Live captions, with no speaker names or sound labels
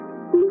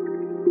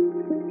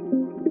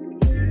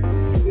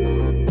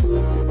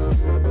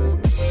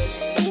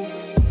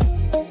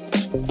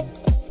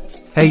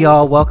Hey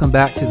y'all, welcome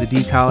back to the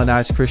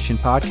Decolonized Christian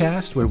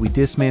Podcast, where we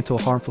dismantle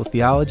harmful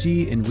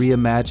theology and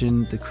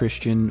reimagine the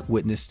Christian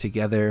witness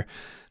together.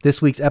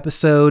 This week's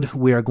episode,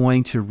 we are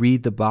going to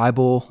read the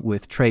Bible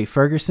with Trey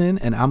Ferguson,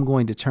 and I'm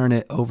going to turn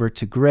it over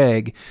to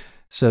Greg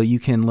so you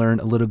can learn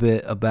a little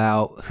bit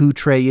about who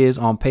Trey is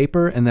on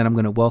paper, and then I'm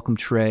going to welcome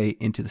Trey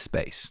into the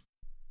space.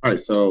 All right,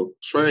 so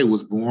Trey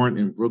was born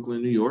in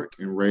Brooklyn, New York,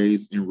 and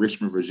raised in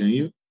Richmond,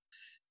 Virginia.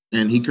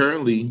 And he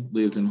currently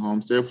lives in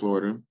Homestead,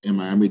 Florida, in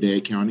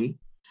Miami-Dade County.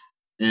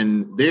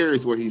 And there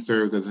is where he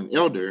serves as an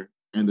elder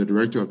and the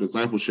director of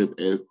discipleship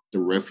at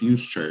the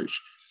Refuge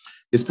Church.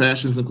 His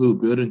passions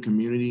include building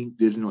community,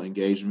 digital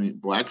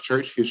engagement, Black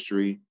church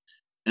history,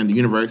 and the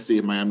University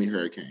of Miami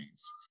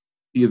Hurricanes.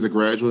 He is a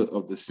graduate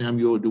of the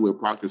Samuel Dewitt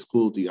Proctor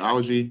School of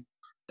Theology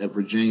at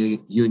Virginia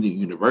Union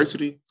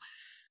University.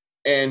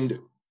 And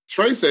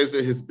Trey says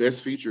that his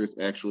best feature is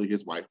actually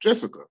his wife,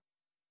 Jessica.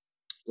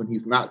 When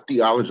he's not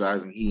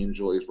theologizing, he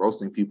enjoys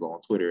roasting people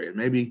on Twitter and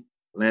maybe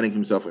landing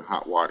himself in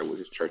hot water with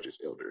his church's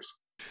elders.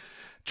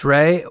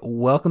 Trey,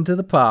 welcome to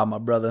the pod, my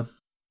brother.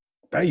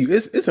 Thank you.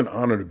 It's an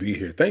honor to be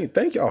here.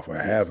 Thank y'all for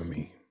having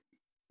me.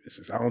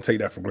 I don't take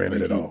that for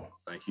granted at all.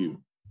 Thank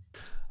you.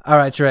 All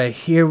right, Trey,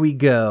 here we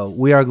go.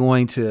 We are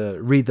going to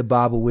read the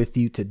Bible with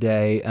you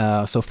today.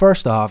 So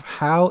first off,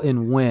 how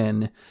and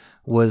when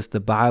was the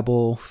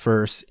Bible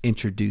first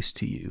introduced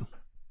to you?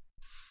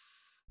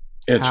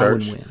 In how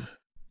church. And when?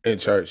 In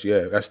church,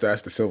 yeah. That's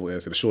the simple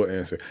answer, the short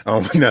answer.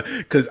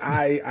 Because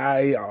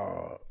I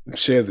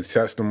share the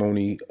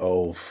testimony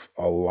of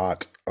a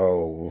lot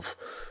of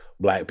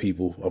Black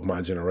people of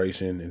my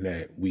generation, and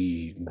that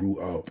we grew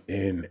up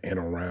in and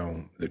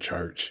around the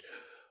church.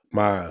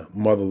 My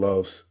mother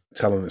loves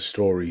telling the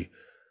story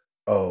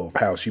of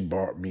how she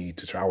brought me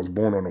to church. I was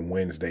born on a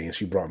Wednesday, and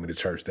she brought me to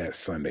church that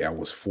Sunday. I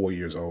was 4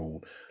 years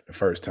old the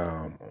first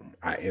time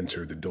I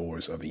entered the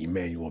doors of the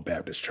Emmanuel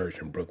Baptist Church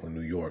in Brooklyn,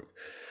 New York.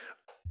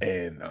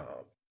 And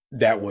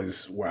that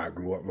was where I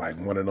grew up, like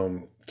one of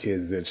them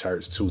kids in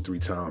church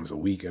 2-3 times a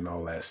week and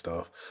all that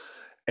stuff.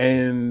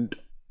 And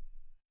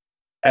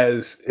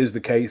as is the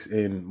case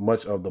in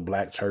much of the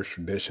Black church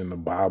tradition, the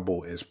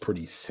Bible is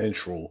pretty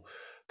central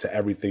to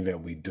everything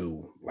that we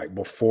do. Like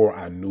before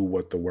I knew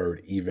what the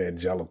word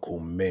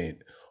evangelical meant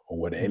or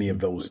what any of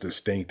those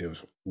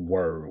distinctives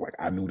were, like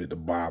I knew that the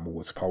Bible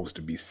was supposed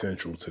to be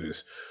central to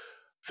this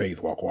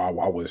faith walk, or I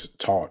was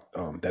taught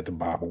that the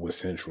Bible was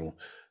central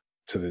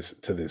to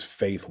this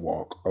faith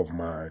walk of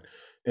mine.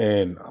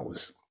 And I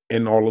was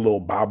in all the little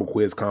Bible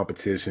quiz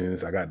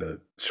competitions. I got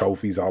the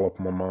trophies all up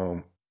on my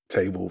mom's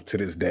table to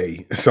this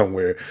day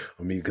somewhere.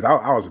 I mean, because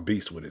I was a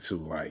beast with it too.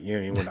 Like,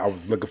 when I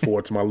was looking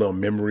forward to my little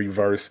memory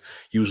verse,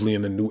 usually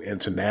in the New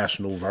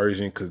International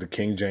Version, because the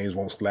King James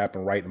won't slap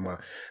and write in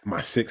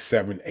my 6,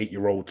 7,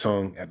 8-year-old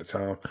tongue at the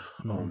time.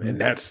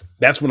 And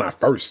that's when I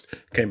first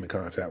came in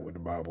contact with the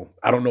Bible.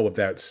 I don't know if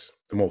that's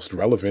the most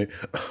relevant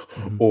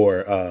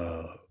or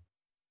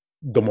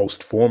the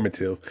most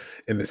formative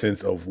in the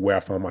sense of where I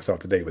find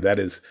myself today, but that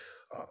is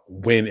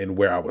when and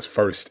where I was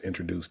first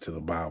introduced to the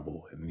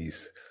Bible and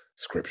these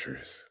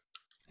scriptures.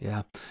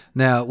 Yeah.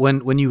 Now,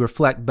 when you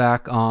reflect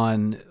back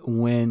on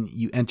when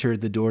you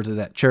entered the doors of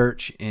that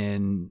church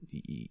and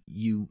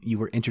you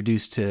were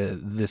introduced to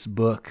this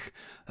book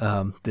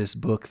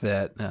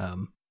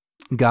that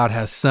God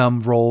has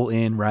some role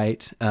in,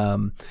 right?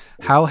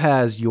 How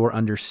has your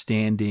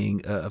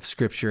understanding of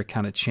Scripture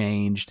kind of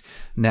changed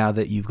now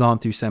that you've gone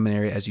through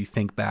seminary, as you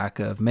think back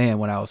of, man,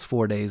 when I was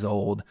 4 days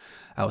old,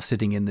 I was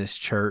sitting in this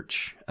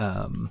church.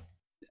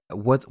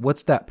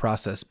 What's that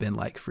process been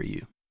like for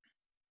you?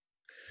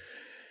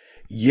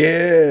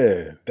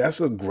 Yeah,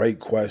 that's a great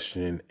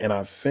question. And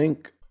I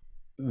think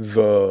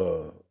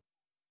the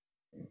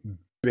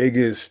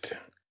biggest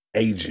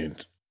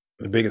agent,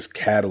 the biggest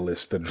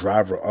catalyst, the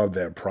driver of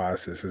that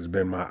process has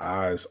been my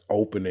eyes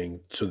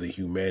opening to the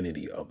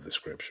humanity of the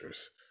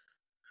scriptures.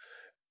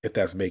 If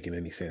that's making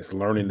any sense,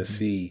 learning to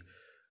see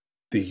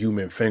the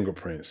human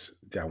fingerprints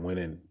that went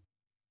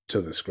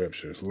into the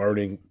scriptures,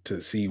 learning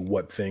to see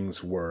what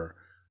things were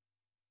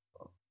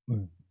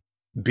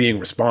being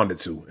responded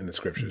to in the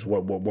scriptures,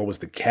 what was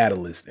the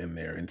catalyst in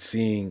there, and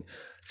seeing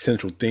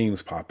central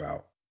themes pop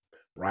out,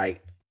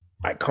 right?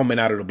 Like coming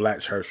out of the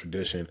Black church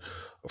tradition,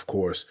 of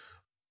course,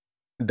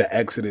 the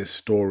Exodus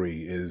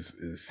story is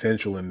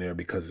central in there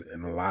because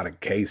in a lot of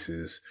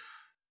cases,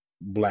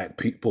 Black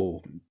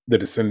people, the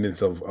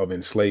descendants of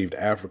enslaved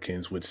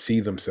Africans, would see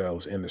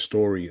themselves in the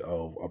story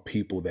of a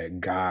people that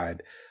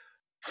God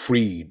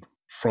freed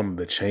from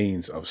the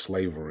chains of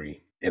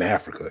slavery in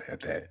Africa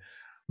at that,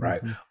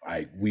 right?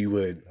 Like we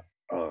would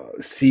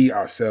see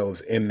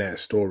ourselves in that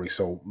story.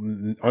 So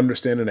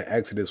understanding the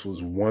Exodus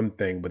was one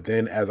thing, but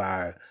then as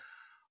I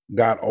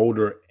got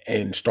older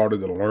and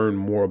started to learn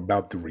more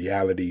about the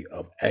reality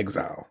of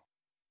exile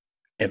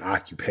and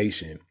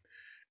occupation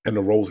and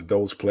the roles that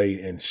those played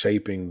in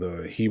shaping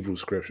the Hebrew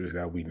scriptures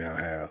that we now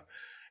have,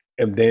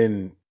 and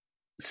then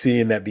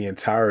seeing that the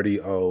entirety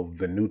of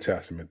the New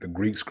Testament, the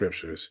Greek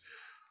scriptures,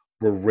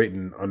 were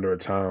written under a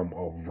time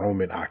of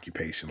Roman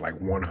occupation, like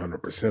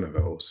 100% of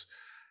those.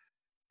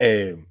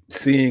 And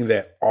seeing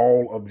that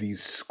all of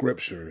these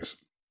scriptures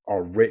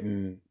are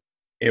written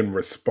in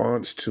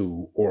response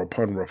to or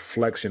upon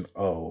reflection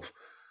of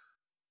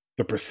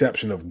the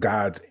perception of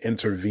God's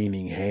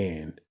intervening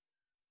hand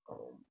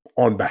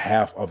on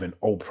behalf of an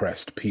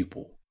oppressed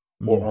people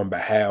or Mm, on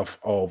behalf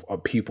of a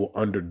people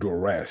under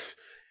duress.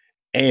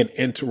 And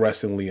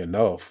interestingly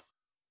enough,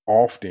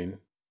 often,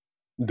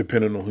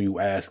 depending on who you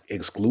ask,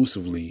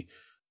 exclusively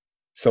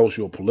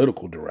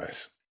socio-political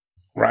duress,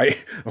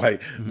 right?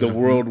 Like the mhm,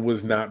 world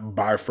was not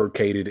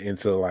bifurcated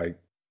into like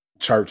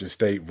church and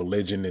state,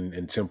 religion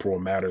and temporal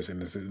matters,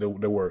 and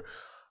they were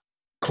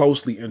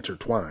closely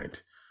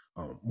intertwined,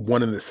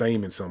 one and the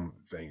same in some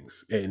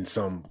things, in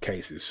some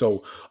cases.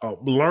 So,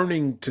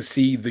 learning to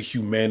see the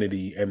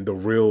humanity and the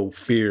real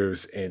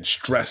fears and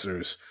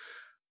stressors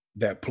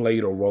that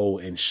played a role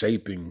in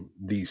shaping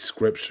these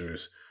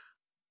scriptures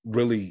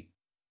really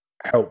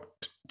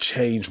helped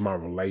change my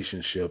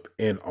relationship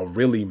in a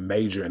really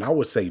major and I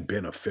would say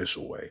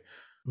beneficial way.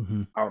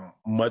 mhm. I'm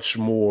much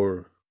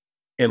more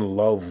in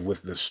love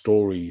with the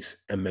stories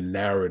and the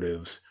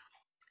narratives,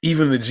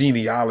 even the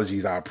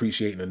genealogies. I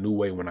appreciate in a new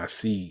way when I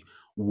see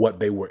what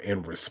they were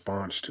in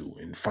response to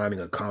and finding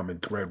a common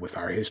thread with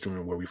our history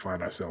and where we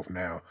find ourselves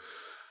now.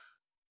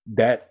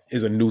 That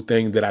is a new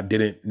thing that I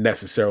didn't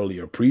necessarily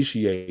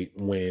appreciate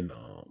when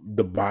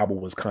the Bible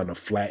was kind of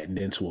flattened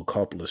into a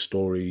couple of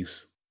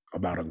stories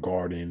about a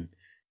garden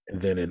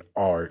and then an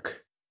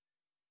ark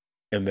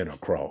and then a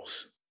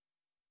cross,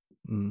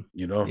 Mm,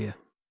 you know? yeah,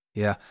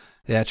 yeah,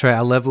 yeah. Trey,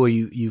 I love where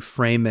you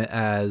frame it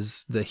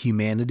as the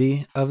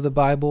humanity of the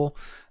Bible.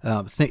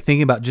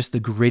 Thinking about just the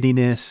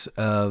grittiness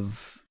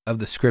of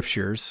the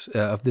scriptures,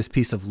 of this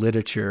piece of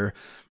literature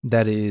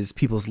that is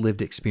people's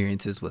lived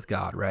experiences with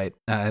God. Right.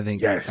 I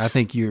Yes.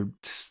 think you're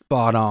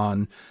spot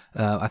on.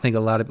 I think a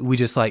lot of we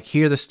just like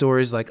hear the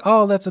stories like,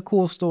 oh, that's a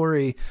cool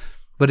story,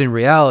 but in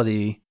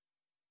reality,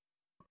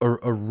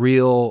 a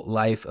real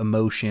life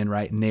emotion,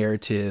 right?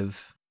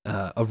 Narrative,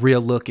 a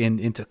real look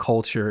into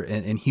culture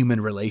and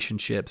human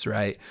relationships,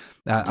 right?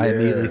 I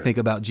immediately Yeah. think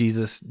about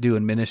Jesus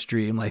doing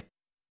ministry and like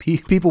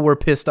people were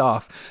pissed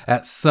off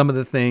at some of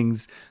the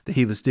things that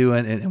he was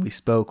doing. And we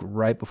spoke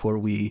right before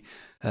we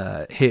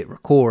hit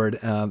record.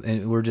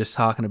 And we're just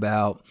talking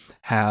about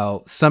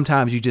how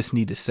sometimes you just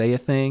need to say a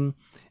thing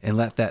and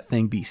let that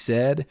thing be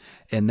said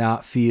and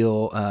not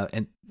feel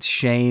and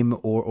shame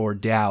or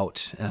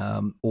doubt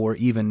or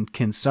even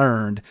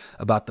concerned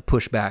about the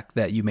pushback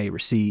that you may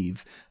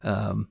receive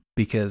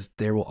because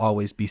there will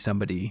always be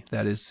somebody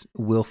that is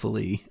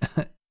willfully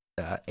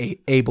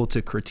able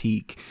to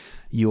critique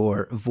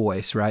your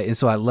voice, right? And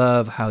so I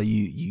love how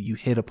you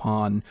hit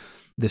upon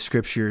the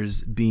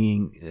scriptures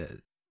being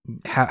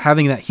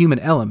having that human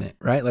element,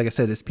 right? Like I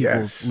said, it's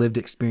people's Yes. lived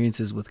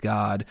experiences with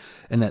God,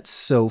 and that's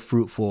so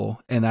fruitful.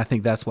 And I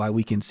think that's why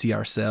we can see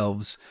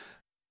ourselves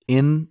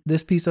in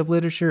this piece of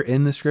literature,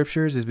 in the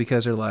scriptures, is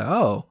because they're like,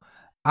 oh,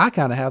 I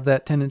kind of have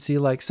that tendency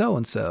like so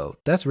and so.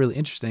 That's really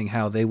interesting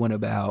how they went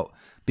about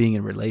being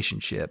in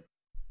relationship.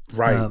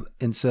 Right.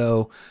 And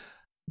so,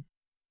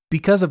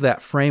 because of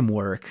that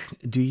framework,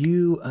 do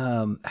you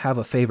have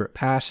a favorite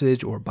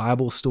passage or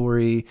Bible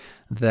story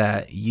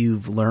that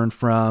you've learned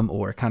from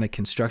or kind of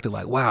constructed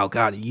like, wow,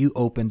 God, you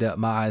opened up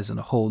my eyes in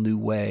a whole new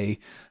way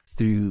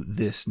through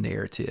this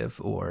narrative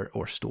or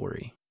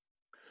story?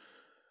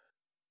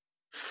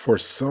 For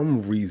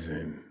some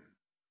reason,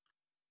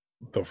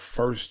 the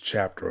first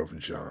chapter of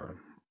John,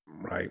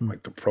 right? Mm,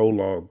 Like the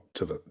prologue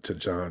to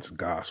John's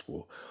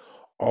gospel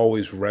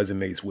always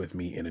resonates with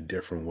me in a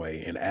different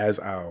way. And as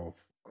I've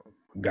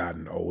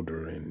gotten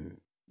older and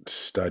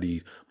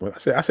studied, well, I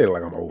say it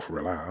like I'm old for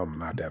real. I'm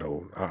not that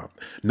old.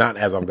 Not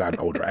as I've gotten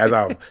older, as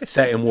I've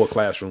sat in more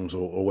classrooms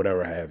or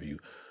whatever have you,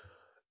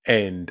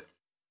 and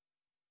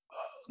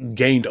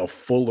gained a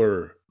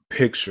fuller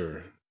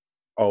picture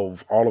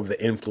of all of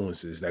the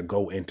influences that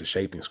go into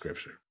shaping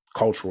scripture,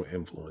 cultural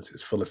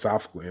influences,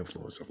 philosophical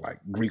influence of like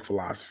Greek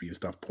philosophy and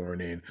stuff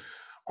pouring in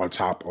on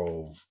top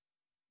of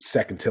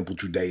Second Temple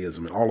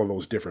Judaism and all of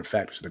those different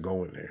factors that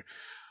go in there.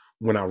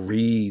 When I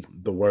read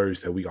the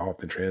words that we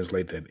often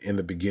translate, that in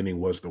the beginning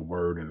was the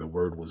Word, and the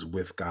Word was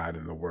with God,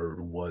 and the Word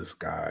was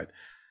God,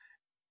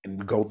 and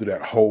we go through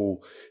that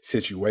whole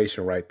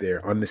situation right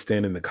there,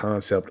 understanding the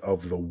concept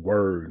of the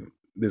Word,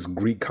 this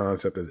Greek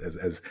concept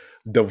as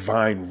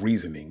divine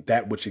reasoning,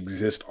 that which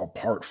exists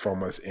apart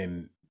from us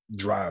and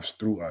drives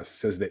through us,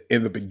 says that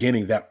in the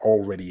beginning that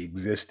already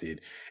existed,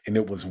 and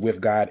it was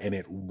with God, and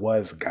it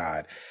was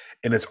God.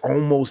 And it's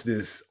almost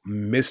this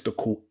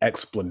mystical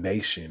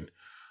explanation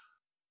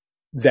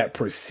that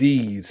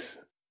precedes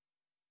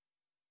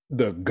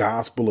the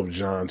Gospel of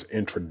John's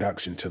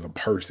introduction to the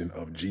person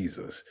of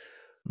Jesus,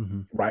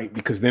 mhm. right?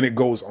 Because then it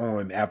goes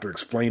on after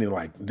explaining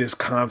like this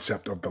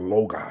concept of the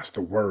Logos,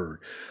 the Word,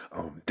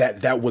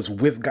 that was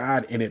with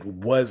God and it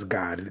was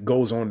God. It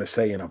goes on to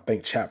say, and I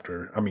think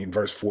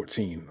verse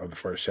 14 of the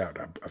first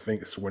chapter, I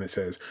think it's when it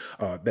says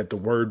that the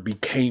Word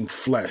became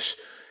flesh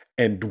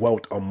and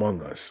dwelt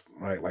among us,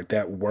 right? Like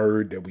that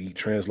word that we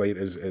translate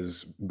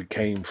as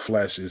became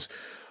flesh is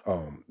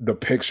the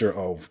picture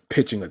of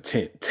pitching a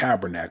tent,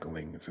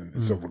 tabernacling.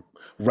 It's a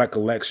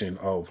recollection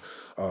of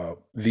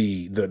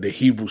the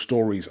Hebrew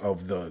stories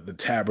of the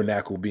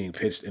tabernacle being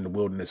pitched in the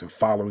wilderness and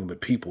following the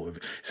people.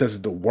 It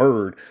says the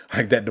word,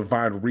 like that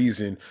divine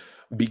reason,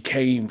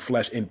 became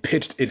flesh and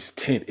pitched its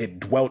tent. It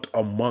dwelt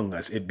among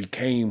us. It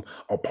became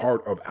a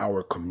part of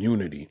our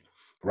community,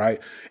 right?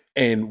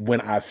 And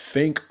when I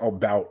think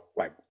about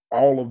like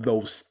all of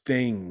those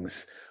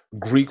things,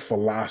 Greek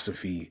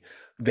philosophy,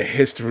 the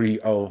history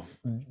of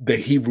the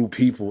Hebrew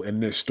people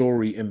and this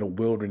story in the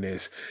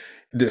wilderness,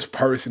 this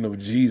person of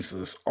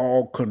Jesus,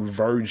 all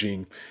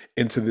converging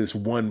into this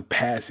one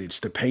passage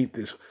to paint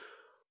this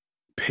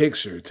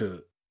picture,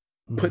 to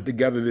put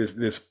together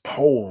this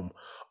poem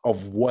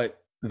of what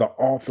the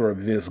author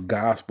of this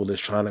gospel is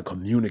trying to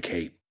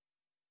communicate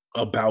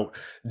about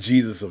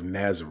Jesus of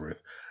Nazareth.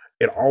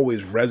 It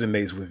always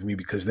resonates with me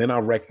because then I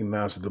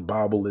recognize that the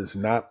Bible is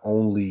not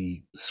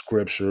only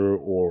scripture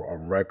or a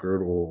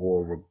record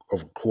or a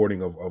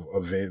recording of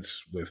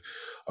events with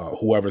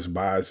whoever's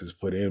bias is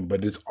put in,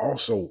 but it's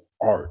also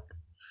art.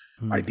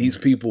 Like these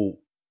people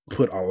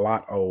put a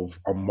lot of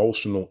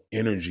emotional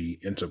energy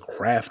into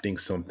crafting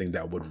something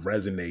that would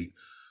resonate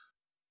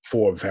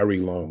for a very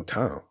long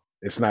time.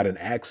 It's not an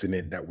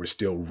accident that we're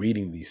still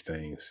reading these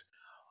things.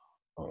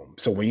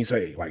 So when you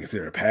say, like, is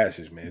there a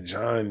passage, man,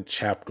 John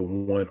chapter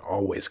 1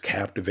 always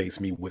captivates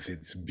me with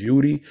its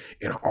beauty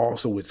and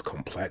also its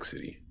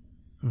complexity.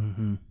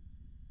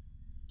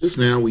 Just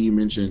now when you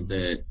mentioned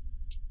that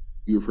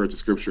you refer to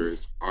scripture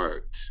as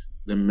art,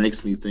 that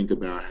makes me think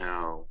about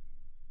how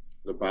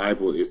the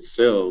Bible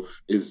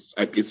itself is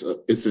like it's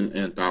an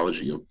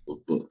anthology of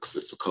books.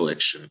 It's a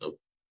collection of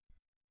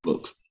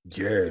books.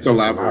 Yeah, it's a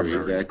library,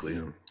 exactly.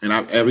 Yeah. And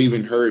I've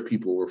even heard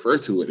people refer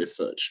to it as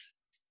such,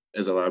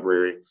 as a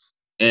library.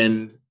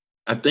 And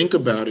I think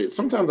about it,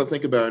 sometimes I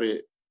think about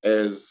it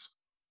as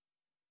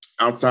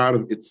outside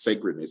of its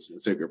sacredness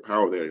and sacred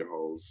power that it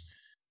holds,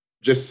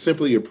 just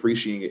simply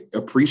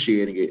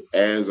appreciating it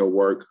as a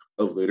work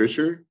of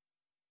literature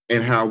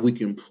and how we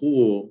can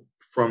pull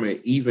from it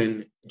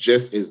even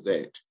just as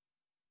that.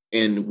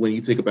 And when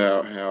you think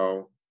about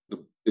how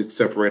it's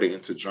separated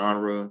into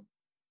genre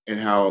and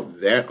how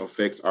that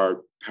affects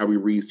how we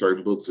read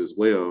certain books as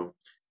well,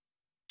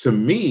 to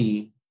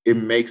me, it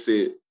makes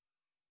it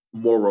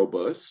more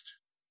robust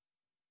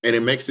and it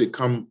makes it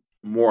come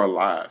more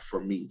alive for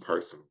me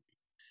personally.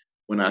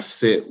 When I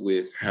sit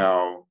with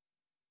how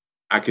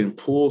I can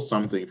pull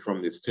something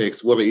from this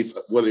text, whether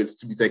it's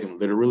to be taken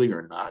literally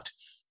or not,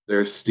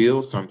 there's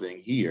still something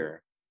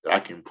here that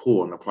I can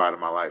pull and apply to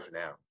my life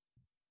now.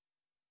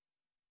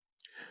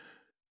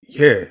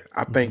 Yeah,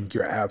 I think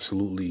you're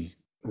absolutely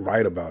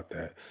right about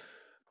that.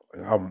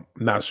 I'm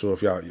not sure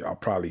if y'all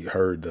probably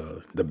heard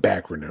the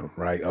backronym,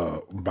 right?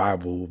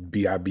 Bible,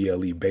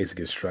 BIBLE, basic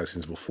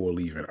instructions before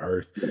leaving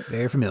Earth.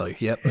 Very familiar.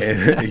 Yep.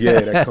 And yeah,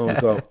 that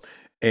comes up.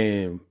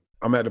 And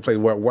I'm at the place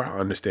where I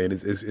understand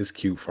it's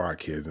cute for our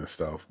kids and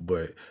stuff,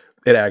 but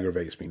it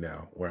aggravates me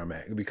now where I'm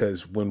at.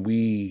 Because when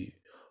we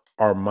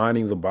are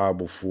mining the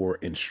Bible for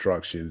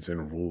instructions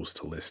and rules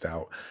to list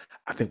out,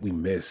 I think we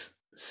miss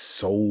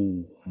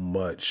so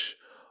much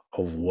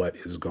of what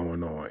is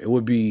going on. It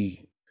would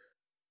be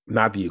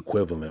not the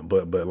equivalent,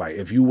 but like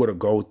if you were to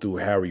go through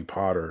Harry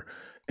Potter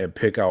and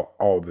pick out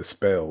all the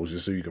spells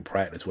just so you could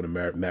practice with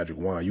a magic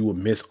wand, you would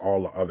miss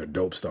all the other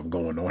dope stuff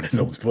going on in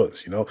those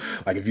books, you know?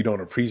 Like if you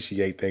don't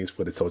appreciate things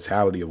for the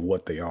totality of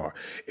what they are.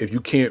 If you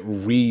can't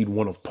read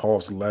one of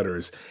Paul's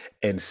letters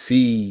and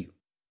see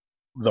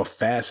the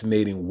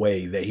fascinating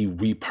way that he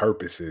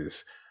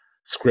repurposes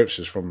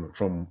scriptures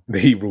from the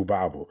Hebrew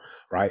Bible,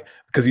 right?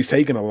 Because he's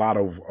taken a lot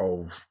of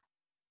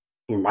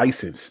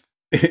license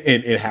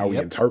in how he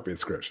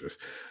interprets scriptures.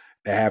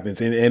 That happens,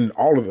 and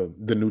all of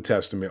the New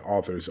Testament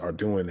authors are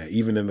doing that.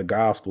 Even in the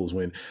Gospels,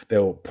 when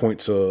they'll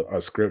point to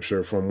a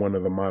scripture from one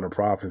of the minor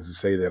prophets and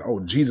say that, oh,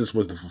 Jesus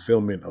was the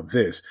fulfillment of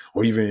this,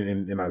 or even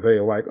in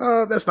Isaiah, like,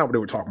 that's not what they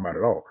were talking about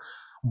at all.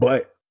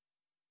 But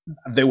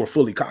they were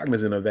fully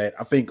cognizant of that.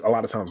 I think a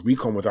lot of times we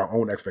come with our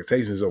own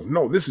expectations of,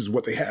 no, this is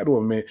what they had to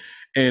have meant,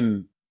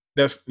 and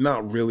that's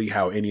not really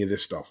how any of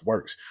this stuff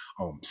works.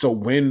 So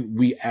when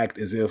we act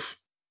as if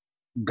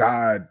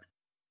God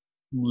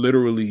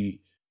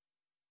literally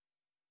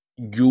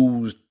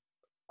used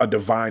a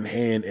divine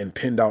hand and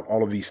pinned out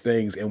all of these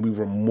things, and we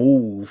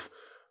remove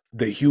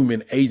the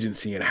human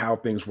agency and how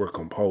things were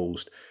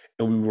composed,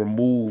 and we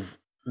remove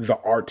the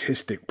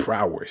artistic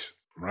prowess,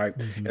 right?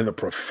 And the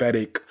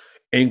prophetic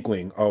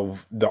inkling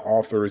of the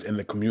authors and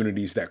the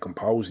communities that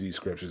compose these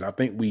scriptures. I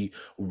think we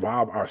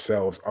rob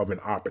ourselves of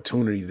an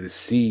opportunity to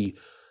see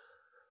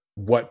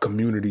what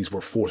communities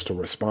were forced to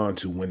respond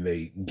to when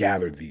they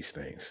gathered these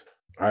things.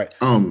 All right.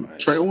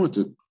 Trey, I want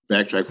to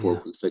backtrack for a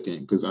quick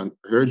second because I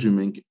heard you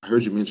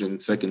mention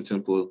Second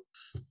Temple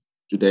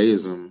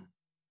Judaism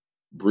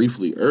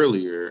briefly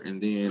earlier,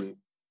 and then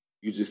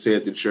you just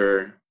said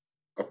that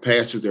a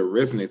passage that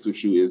resonates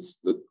with you is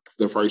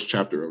the first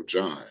chapter of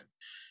John.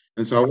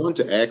 And so I want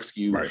to ask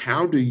you,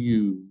 how do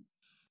you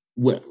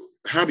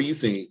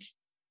think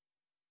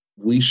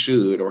we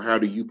should, or how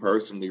do you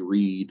personally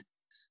read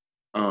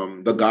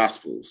the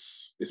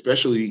Gospels,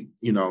 especially,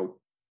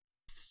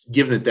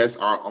 given that that's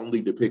our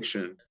only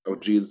depiction of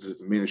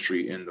Jesus'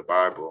 ministry in the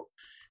Bible?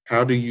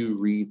 How do you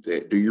read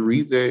that? Do you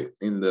read that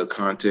in the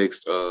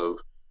context of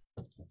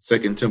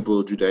Second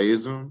Temple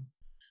Judaism?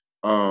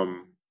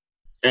 And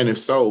if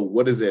so,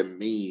 what does that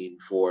mean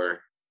for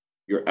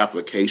your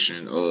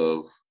application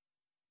of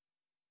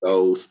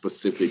those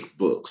specific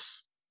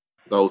books,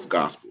 those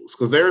Gospels?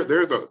 Because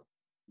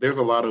there's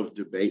a lot of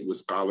debate with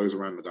scholars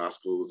around the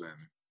Gospels, and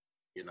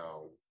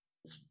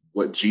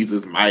what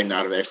Jesus might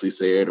not have actually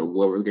said, or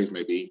whatever the case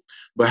may be.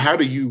 But how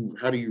do you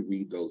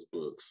read those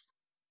books?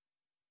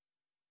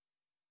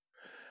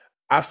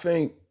 I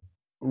think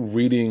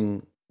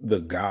reading the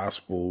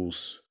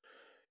Gospels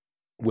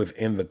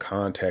within the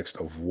context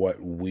of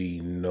what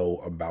we know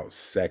about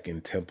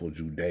Second Temple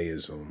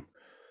Judaism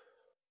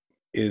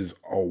is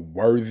a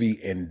worthy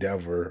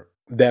endeavor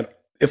that,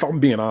 if I'm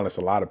being honest,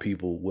 a lot of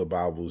people with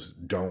Bibles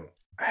don't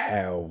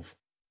have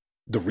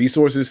the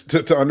resources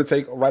to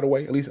undertake right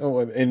away, at least.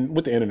 And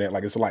with the internet,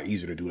 like, it's a lot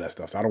easier to do that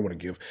stuff. So I don't want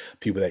to give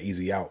people that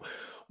easy out.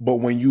 But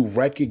when you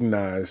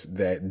recognize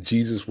that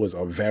Jesus was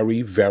a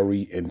very,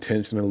 very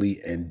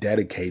intentionally and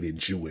dedicated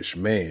Jewish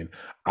man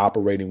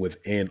operating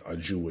within a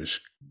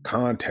Jewish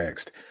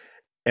context,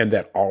 and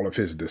that all of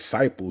his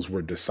disciples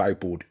were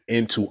discipled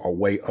into a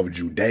way of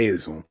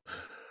Judaism,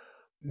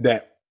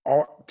 that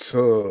ought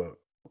to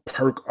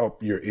perk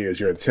up your ears,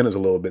 your antennas a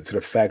little bit, to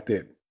the fact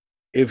that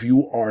if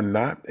you are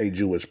not a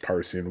Jewish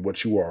person,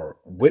 what you are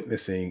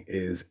witnessing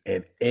is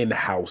an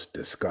in-house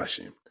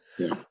discussion,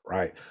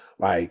 right?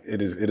 Like,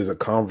 it is a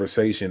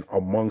conversation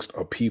amongst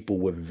a people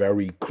with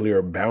very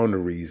clear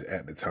boundaries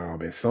at the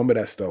time. And some of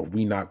that stuff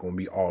we not going to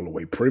be all the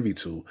way privy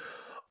to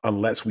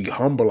unless we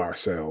humble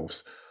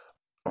ourselves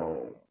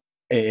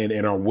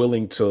and are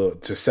willing to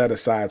set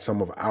aside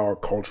some of our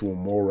cultural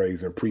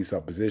mores and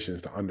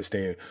presuppositions to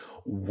understand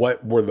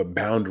what were the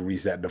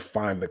boundaries that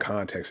define the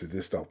context that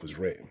this stuff was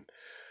written.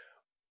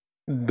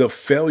 The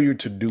failure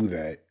to do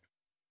that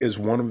is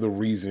one of the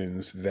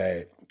reasons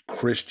that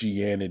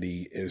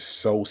Christianity is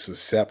so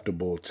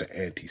susceptible to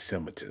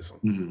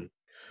anti-Semitism,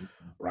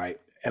 right?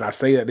 And I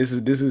say that this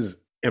is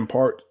in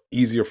part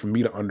easier for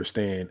me to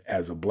understand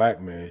as a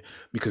Black man,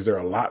 because there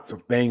are lots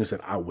of things that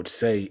I would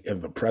say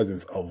in the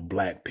presence of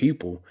Black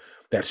people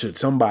that, should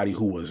somebody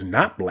who was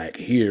not Black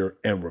hear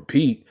and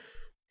repeat,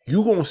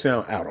 you gonna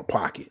sound out of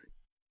pocket.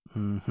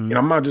 And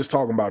I'm not just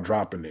talking about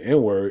dropping the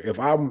N-word. If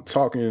I'm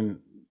talking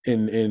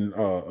in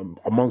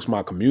amongst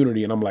my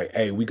community and I'm like,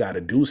 hey, we got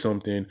to do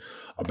something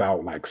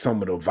about, like,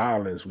 some of the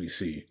violence we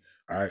see,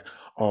 right?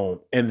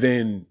 And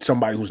then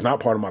somebody who's not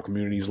part of my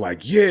community is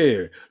like,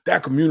 yeah,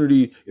 that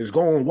community is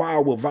going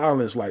wild with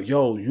violence. Like,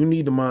 yo, you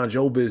need to mind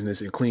your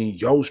business and clean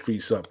your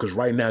streets up, because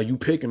right now you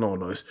picking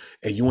on us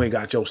and you ain't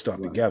got your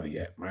stuff together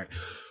yet, right?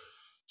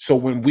 So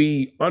when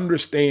we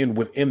understand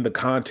within the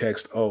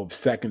context of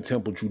Second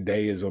Temple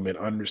Judaism and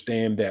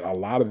understand that a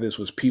lot of this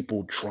was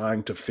people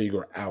trying to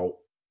figure out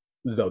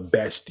the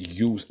best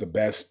use, the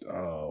best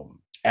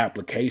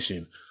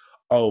application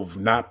of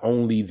not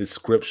only the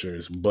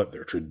scriptures, but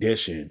their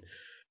tradition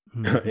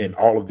and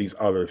all of these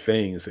other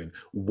things, and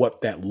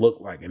what that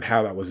looked like and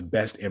how that was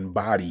best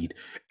embodied.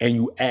 And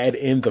you add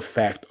in the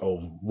fact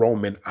of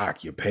Roman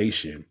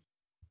occupation,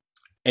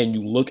 and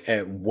you look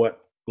at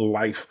what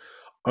life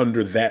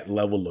under that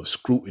level of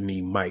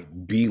scrutiny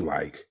might be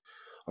like,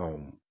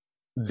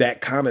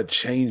 that kind of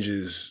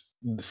changes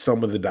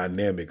some of the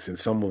dynamics and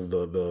some of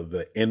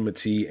the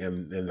enmity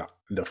and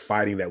the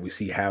fighting that we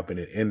see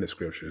happening in the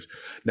scriptures.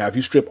 Now, if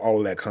you strip all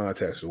of that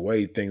context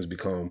away, things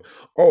become,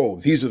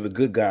 oh, these are the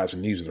good guys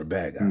and these are the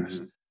bad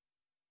guys,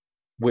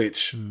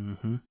 which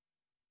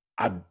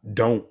I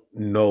don't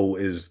know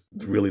is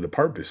really the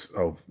purpose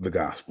of the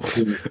Gospels.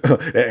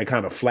 And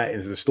kind of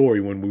flattens the story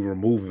when we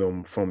remove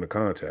them from the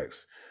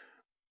context.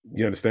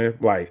 You understand?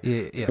 Like,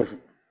 man,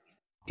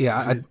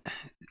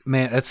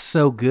 that's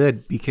so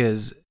good,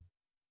 because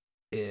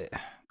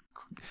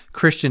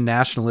Christian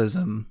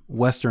nationalism,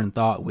 Western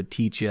thought would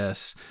teach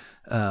us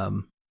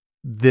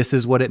this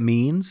is what it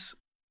means,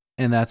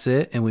 and that's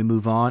it, and we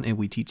move on and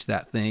we teach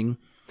that thing,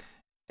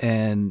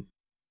 and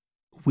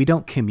we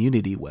don't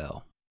community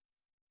well.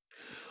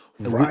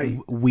 Right.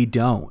 We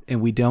don't,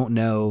 and we don't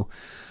know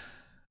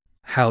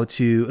how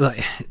to,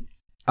 like,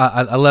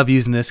 I love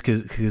using this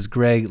because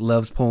Greg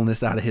loves pulling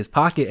this out of his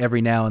pocket every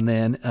now and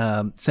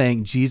then,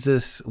 saying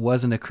Jesus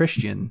wasn't a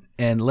Christian.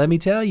 And let me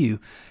tell you,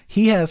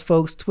 he has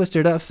folks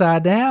twisted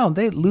upside down.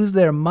 They lose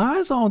their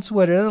minds on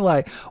Twitter. They're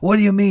like, what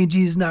do you mean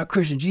Jesus is not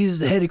Christian? Jesus is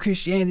the head of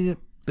Christianity.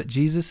 But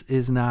Jesus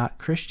is not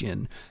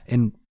Christian.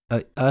 And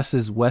us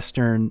as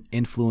Western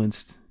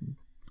influenced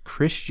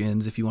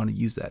Christians, if you want to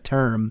use that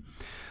term,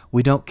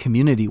 we don't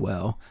community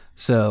well.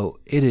 So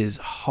it is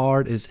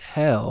hard as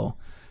hell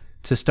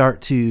to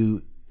start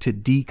to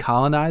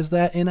decolonize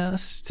that in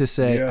us, to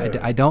say,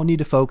 I don't need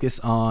to focus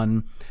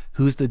on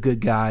who's the good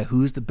guy,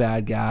 who's the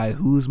bad guy,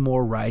 who's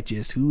more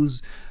righteous,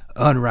 who's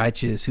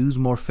unrighteous, who's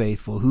more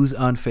faithful, who's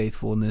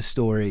unfaithful in this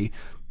story,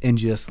 and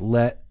just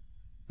let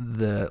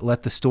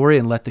let the story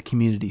and let the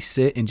community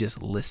sit and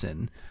just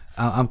listen.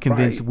 I'm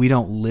convinced we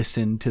don't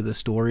listen to the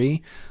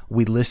story.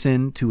 We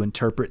listen to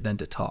interpret than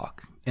to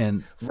talk.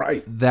 And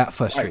that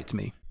frustrates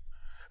me.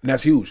 And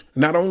that's huge.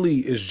 Not only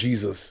is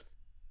Jesus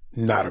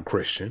not a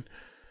Christian,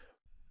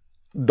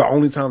 the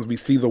only times we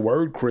see the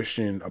word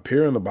Christian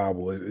appear in the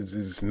Bible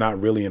is not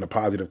really in a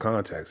positive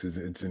context.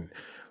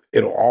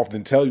 It'll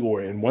often tell you,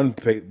 or in one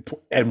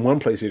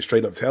place it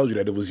straight up tells you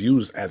that it was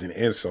used as an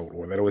insult,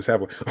 or that it was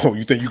having, oh,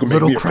 you think you can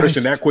make me a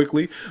Christian that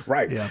quickly?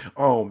 Right. Yeah.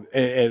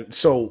 And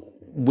so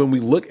when we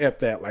look at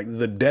that, like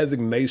the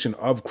designation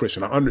of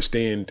Christian, I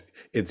understand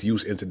its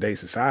use in today's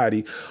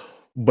society,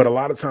 but a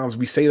lot of times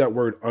we say that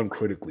word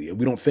uncritically, and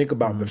we don't think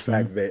about the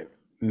fact that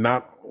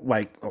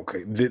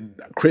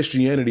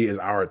Christianity is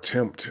our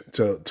attempt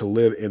to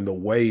live in the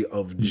way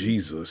of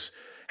Jesus.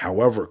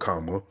 However,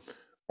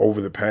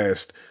 over the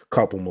past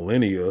couple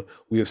millennia,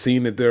 we have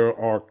seen that there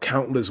are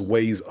countless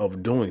ways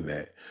of doing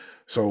that.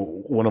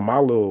 So one of my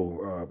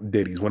little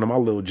ditties, one of my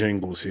little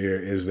jingles here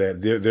is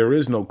that there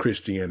is no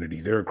Christianity.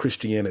 There are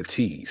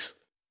Christianities.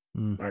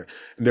 Right?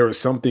 And there is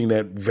something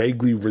that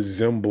vaguely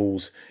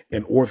resembles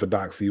an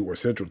orthodoxy or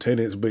central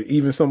tenets, but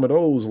even some of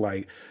those,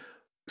 like,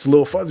 it's a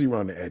little fuzzy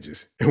around the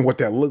edges and what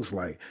that looks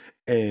like.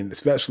 And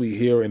especially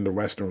here in the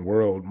Western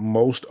world,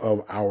 most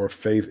of our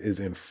faith is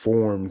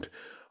informed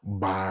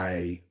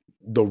by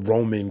the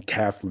Roman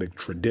Catholic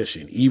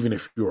tradition. Even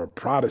if you're a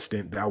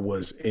Protestant, that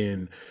was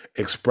in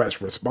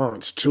express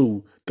response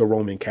to the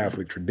Roman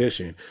Catholic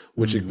tradition,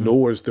 which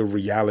ignores the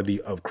reality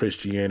of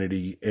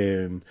Christianity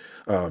in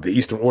the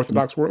Eastern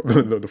Orthodox world,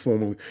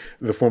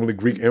 the formerly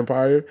Greek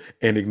Empire,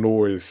 and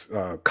ignores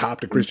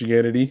Coptic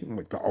Christianity,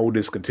 like the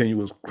oldest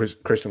continuous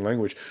Christian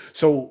language.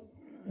 So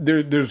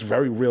there's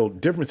very real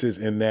differences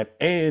in that,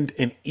 and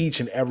in each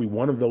and every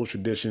one of those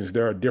traditions,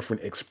 there are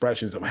different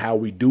expressions of how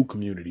we do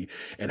community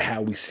and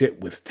how we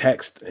sit with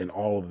text and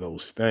all of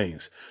those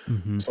things.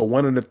 So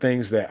one of the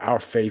things that our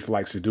faith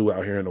likes to do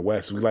out here in the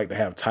West, we like to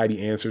have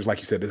tidy answers. Like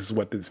you said, this is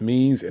what this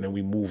means, and then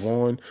we move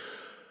on.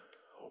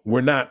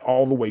 We're not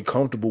all the way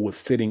comfortable with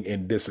sitting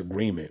in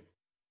disagreement,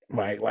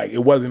 right? Like, it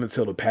wasn't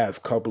until the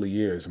past couple of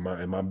years, in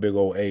my big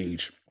old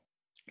age,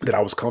 that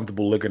I was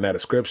comfortable looking at a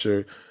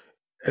scripture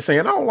and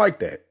saying, I don't like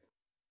that.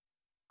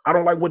 I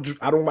don't like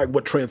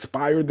what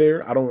transpired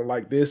there. I don't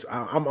like this.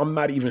 I'm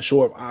not even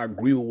sure if I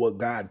agree with what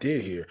God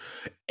did here.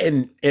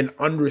 And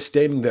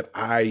understanding that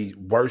I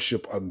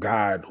worship a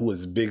God who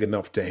is big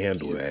enough to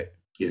handle that.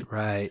 Yeah.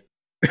 Right.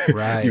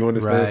 You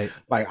understand? Right.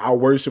 Like, I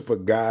worship a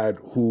God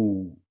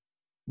who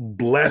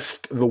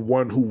blessed the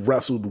one who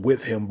wrestled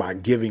with him by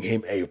giving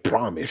him a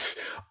promise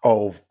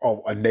of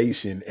a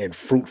nation and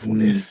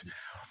fruitfulness.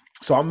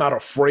 So I'm not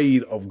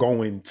afraid of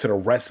going to the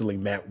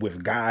wrestling mat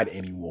with God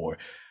anymore,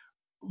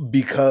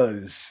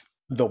 because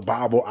the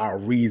Bible I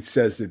read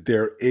says that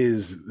there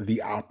is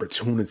the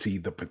opportunity,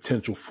 the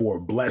potential for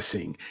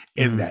blessing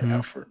in that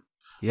effort.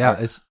 Yeah,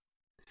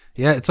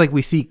 it's like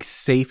we seek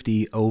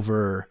safety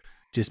over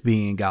just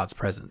being in God's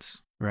presence,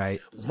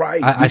 right?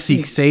 Right. I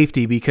seek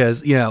safety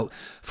because,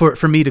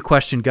 for me to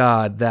question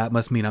God, that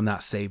must mean I'm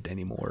not saved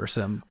anymore or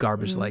some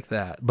garbage like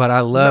that. But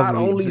I love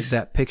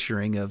that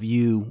picturing of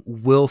you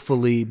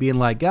willfully being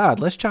like, God,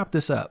 let's chop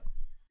this up.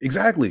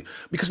 Exactly.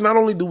 Because not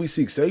only do we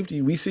seek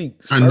safety, we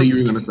seek certainty. I knew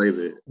you were going to say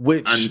that.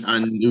 Which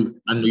I knew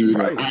you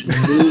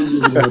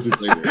were going to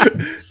say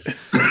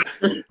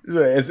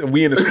that.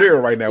 We in the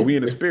spirit right now. We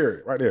in the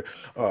spirit right there.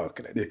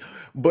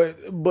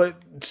 But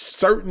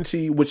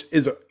certainty, which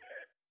is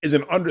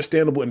an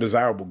understandable and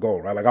desirable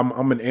goal, right? Like,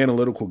 I'm an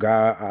analytical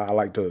guy. I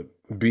like to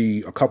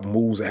be a couple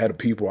moves ahead of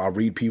people. I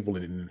read people,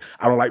 and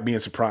I don't like being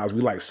surprised.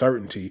 We like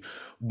certainty,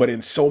 but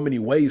in so many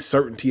ways,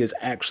 certainty is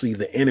actually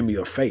the enemy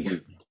of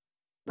faith.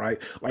 Right?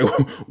 Like,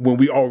 when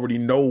we already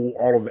know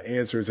all of the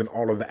answers and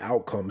all of the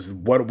outcomes,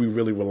 what are we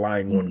really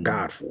relying on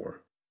God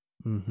for?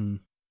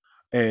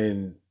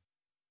 And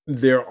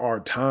there are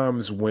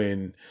times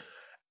when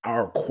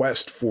our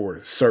quest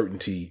for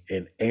certainty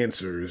and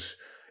answers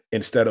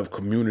instead of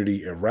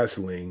community and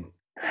wrestling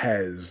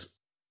has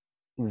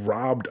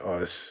robbed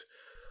us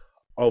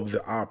of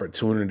the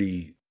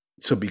opportunity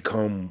to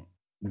become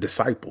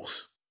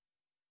disciples.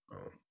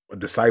 A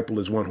disciple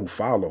is one who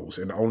follows,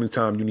 and the only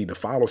time you need to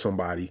follow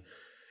somebody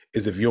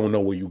is if you don't know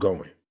where you're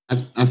going.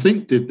 I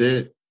think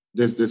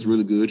that's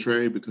really good,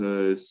 Trey,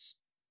 because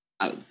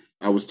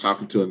I was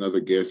talking to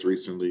another guest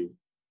recently,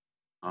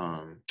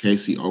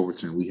 Casey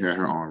Overton. We had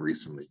her on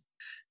recently.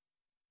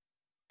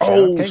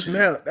 Oh,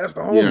 snap. That's the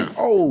homie. Yeah.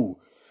 Oh.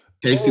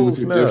 Casey was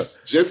here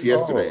just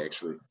yesterday,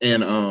 actually.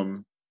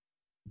 And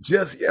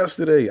just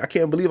yesterday. I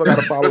can't believe I got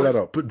to follow that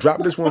up.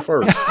 Drop this one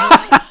first.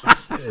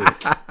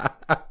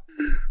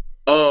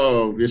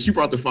 Yeah, she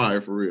brought the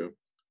fire for real.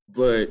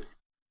 But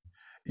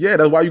yeah,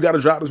 that's why you got to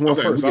drop this one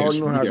first. I don't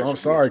know how. I'm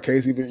sorry,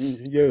 Casey, but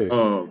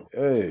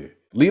hey,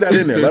 leave that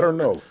in there. Let her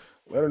know.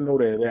 Let her know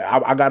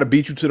that I got to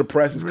beat you to the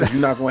presses because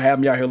you're not gonna have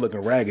me out here looking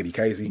raggedy,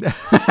 Casey.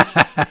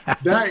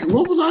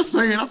 What was I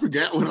saying? I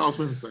forgot what I was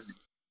going to say.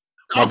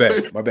 My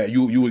bad. My bad.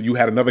 You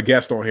had another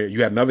guest on here.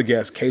 You had another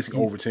guest, Casey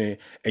Overton,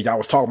 and y'all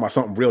was talking about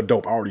something real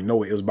dope. I already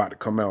know it was about to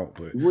come out,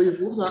 but What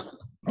was that?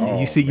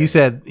 You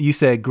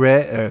said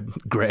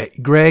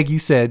Greg. You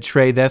said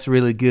Trey. That's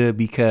really good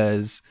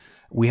because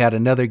we had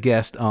another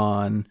guest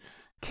on,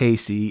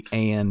 Casey,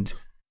 and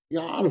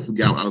I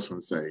forgot what I was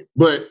going to say.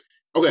 But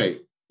okay.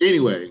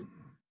 Anyway,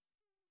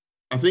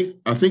 I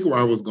think where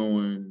I was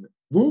going.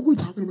 What were we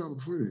talking about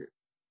before that?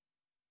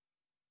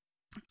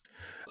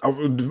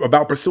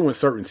 About pursuing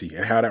certainty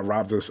and how that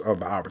robs us of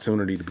the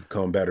opportunity to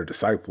become better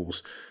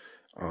disciples.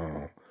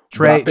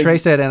 Trey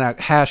said in a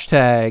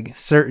hashtag,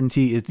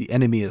 certainty is the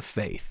enemy of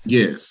faith.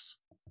 Yes.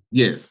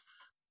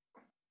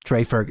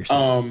 Trey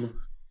Ferguson.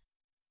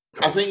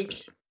 I think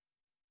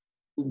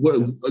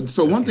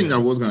so one thing I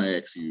was going to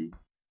ask you,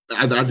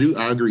 I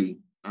agree.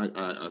 I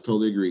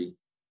totally agree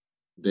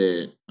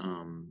that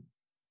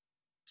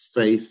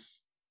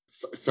faith,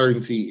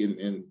 certainty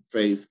and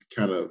faith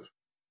kind of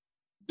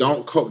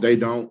don't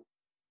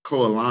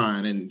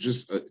co-align. And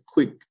just a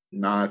quick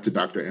nod to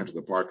Dr.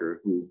 Angela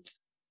Parker, who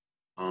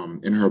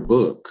in her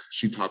book,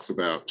 she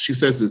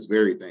says this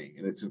very thing,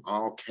 and it's in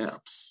all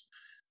caps,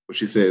 but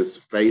she says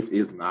faith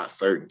is not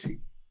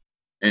certainty.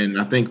 And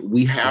I think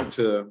we have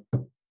to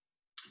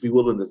be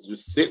willing to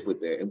just sit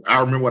with that. And I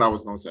remember what I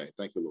was going to say.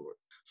 Thank you, Lord.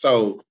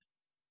 So,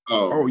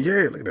 look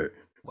at that.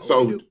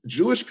 So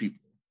Jewish people,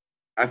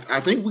 I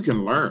think we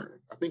can learn.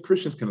 I think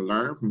Christians can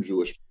learn from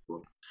Jewish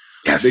people.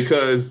 Yes.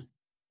 Because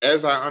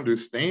as I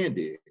understand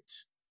it,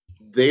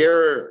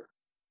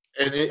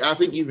 and I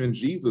think even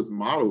Jesus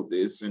modeled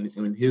this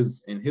in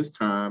his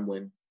time,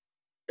 when,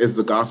 as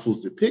the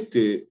Gospels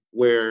depicted,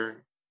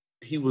 where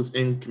he was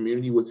in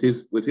community with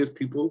his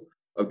people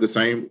of the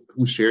same,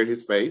 who shared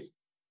his faith,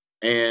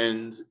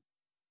 and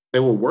they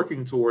were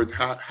working towards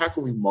how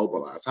can we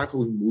mobilize, how can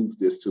we move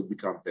this to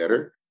become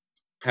better,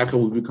 how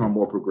can we become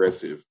more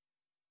progressive.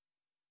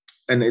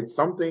 And it's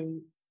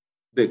something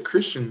that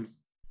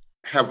Christians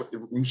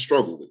we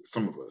struggle with,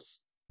 some of us.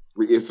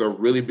 It's a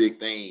really big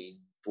thing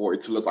for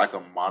it to look like a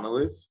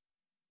monolith.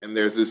 And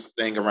there's this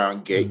thing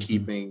around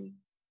gatekeeping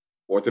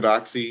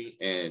orthodoxy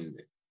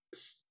and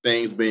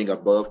things being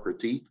above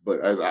critique. But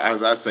as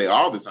I say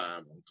all the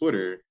time on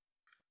Twitter,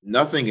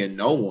 nothing and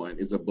no one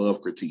is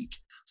above critique.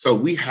 So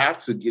we have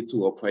to get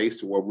to a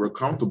place where we're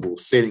comfortable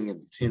sitting in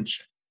the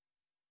tension.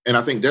 And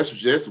I think that's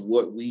just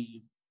what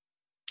we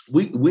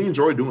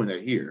enjoy doing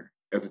that here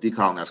as a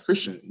decolonized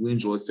Christian. We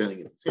enjoy sitting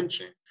in the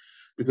tension,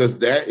 because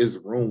that is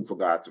room for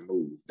God to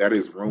move. That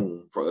is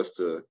room for us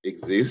to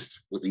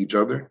exist with each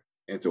other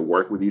and to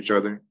work with each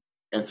other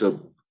and to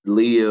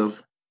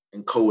live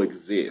and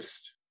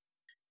coexist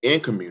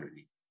in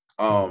community.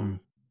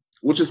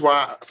 Which is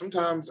why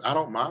sometimes I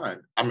don't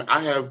mind. I mean, I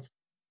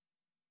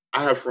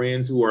have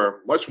friends who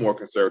are much more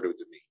conservative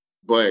than me,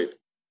 but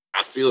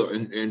I still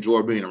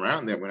enjoy being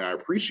around them, and I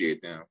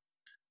appreciate them,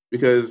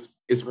 because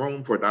it's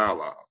room for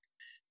dialogue.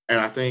 And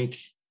I think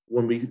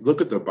when we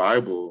look at the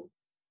Bible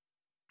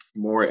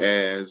more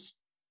as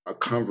a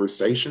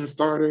conversation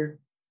starter,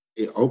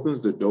 it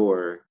opens the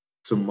door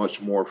to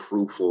much more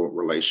fruitful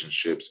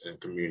relationships and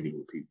community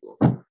with people.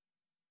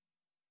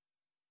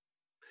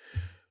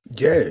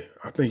 Yeah,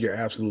 I think you're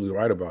absolutely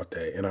right about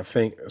that. And I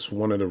think it's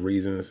one of the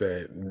reasons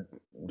that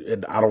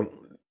I don't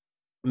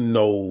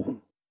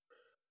know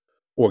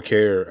or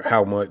care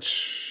how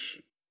much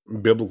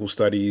biblical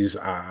studies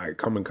I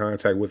come in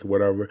contact with,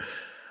 whatever.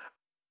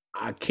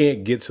 I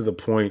can't get to the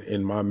point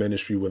in my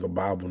ministry where the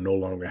Bible no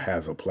longer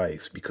has a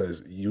place,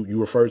 because you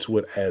refer to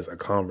it as a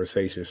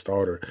conversation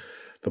starter.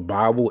 The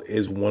Bible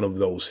is one of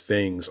those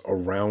things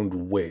around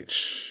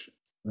which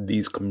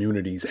these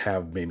communities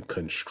have been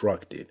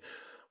constructed,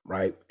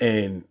 right?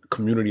 And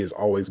community has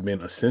always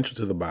been essential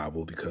to the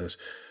Bible, because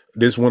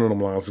this one of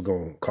them lines is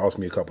going to cost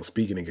me a couple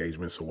speaking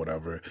engagements or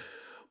whatever.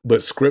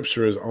 But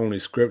scripture is only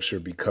scripture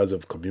because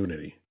of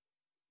community,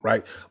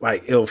 right?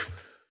 Like, if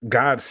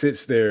God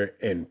sits there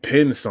and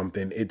pins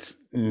something, it's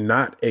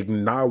not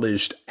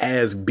acknowledged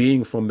as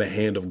being from the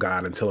hand of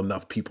God until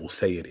enough people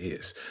say it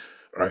is,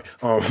 right?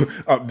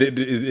 It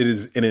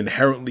is an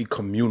inherently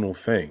communal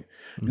thing.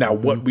 Now,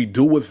 what we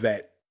do with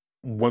that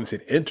once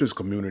it enters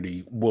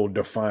community will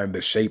define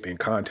the shape and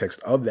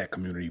context of that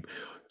community.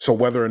 So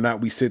whether or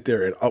not we sit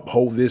there and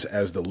uphold this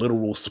as the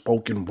literal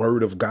spoken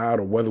word of God,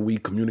 or whether we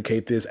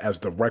communicate this as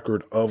the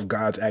record of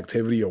God's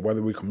activity, or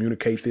whether we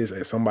communicate this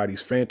as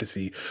somebody's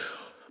fantasy,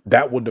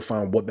 that will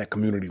define what that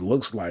community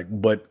looks like.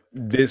 But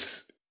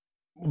this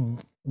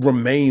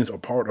remains a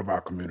part of our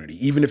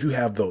community. Even if you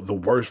have the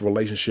worst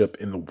relationship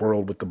in the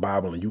world with the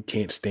Bible and you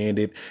can't stand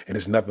it and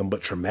it's nothing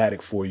but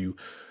traumatic for you,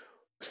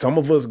 some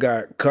of us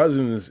got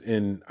cousins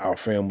in our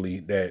family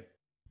that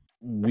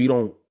we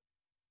don't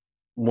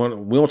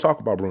talk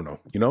about Bruno,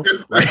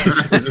 like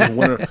it's just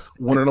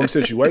one of them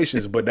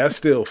situations, but that's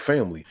still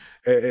family.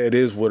 It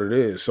is what it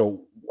is.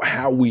 So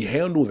how we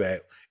handle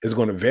that is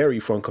going to vary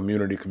from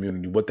community to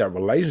community. What that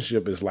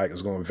relationship is like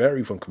is going to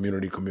vary from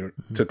community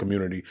to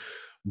community.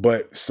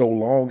 But so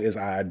long as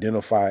I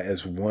identify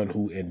as one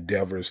who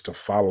endeavors to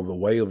follow the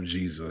way of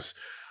Jesus,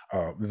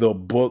 the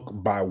book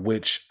by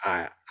which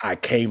I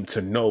came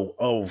to know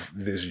of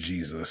this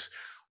Jesus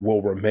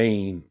will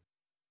remain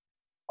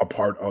a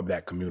part of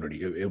that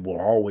community. It will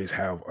always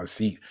have a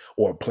seat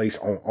or a place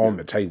on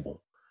the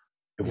table.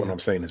 If what I'm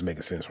saying is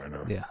making sense right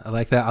now. Yeah, I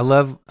like that. I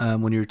love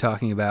when you were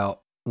talking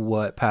about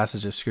what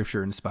passage of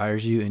scripture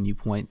inspires you, and you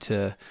point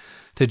to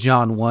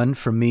John 1.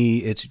 For me,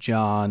 it's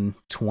John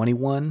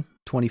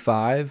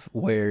 21:25,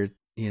 where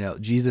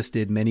Jesus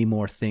did many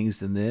more things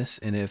than this,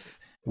 and if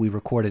we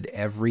recorded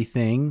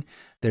everything,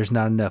 there's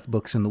not enough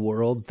books in the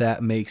world.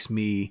 That makes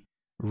me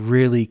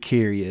really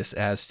curious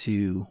as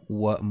to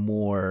what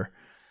more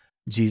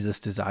Jesus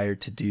desired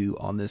to do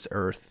on this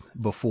earth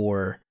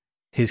before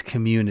his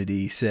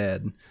community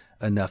said,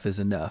 enough is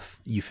enough,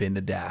 you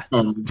finna die.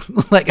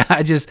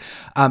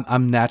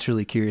 I'm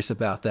naturally curious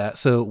about that.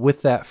 So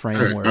with that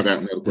framework I got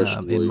another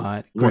question in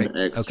mind. I want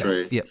to ask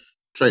Trey. Yep.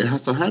 Trey,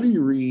 so how do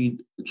you read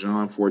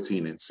John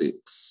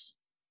 14:6?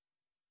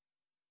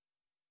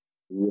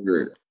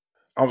 Word.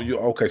 Oh,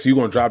 okay. So you're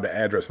gonna drop the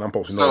address, and I'm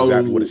supposed to know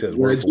exactly what it says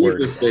word for word.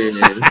 Jesus says,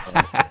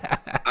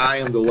 "I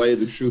am the way,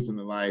 the truth, and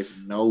the life.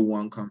 No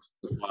one comes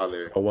to the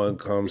Father. No one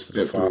comes to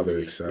the Father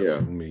except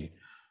through me."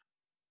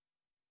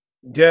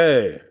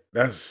 Yeah,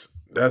 that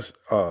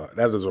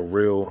is a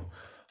real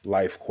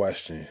life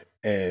question,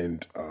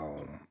 and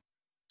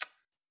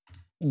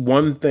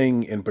one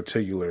thing in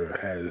particular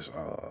has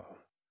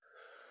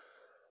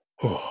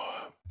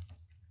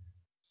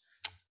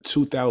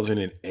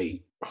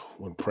 2008,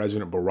 when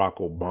President Barack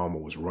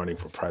Obama was running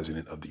for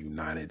president of the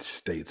United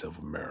States of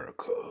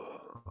America,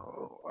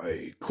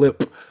 a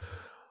clip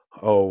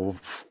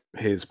of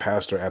his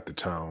pastor at the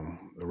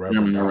time, the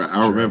Reverend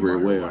I remember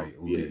it well. Wright,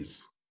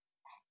 yes.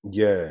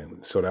 Yeah,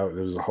 so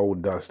there was a whole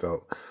dust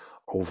up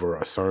over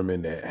a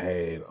sermon that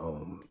had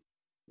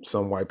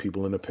some white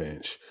people in a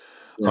pinch.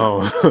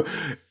 Yeah.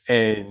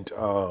 And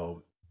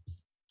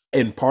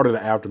part of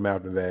the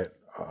aftermath of that,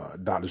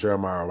 Dr.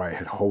 Jeremiah Wright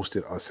had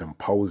hosted a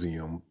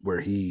symposium where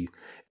he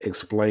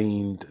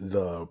explained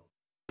the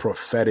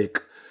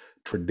prophetic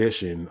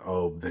tradition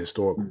of the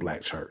historical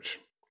Black church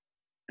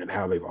and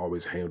how they've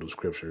always handled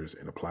scriptures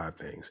and applied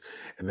things.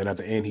 And then at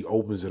the end, he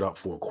opens it up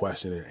for a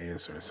question and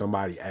answer. And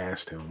somebody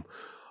asked him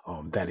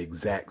that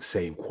exact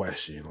same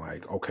question,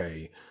 like,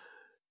 okay,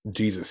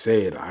 Jesus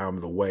said, "I am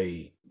the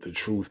way, the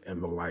truth,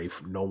 and the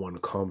life. No one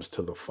comes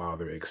to the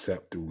Father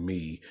except through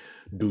me.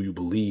 Do you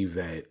believe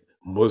that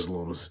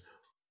Muslims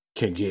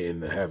can get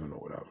into heaven or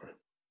whatever?"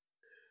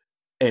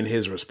 And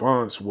his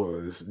response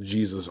was,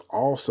 Jesus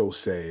also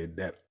said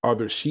that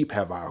other sheep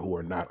have I who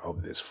are not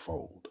of this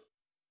fold.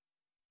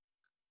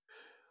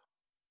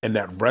 And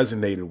that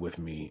resonated with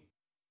me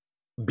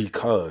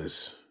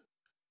because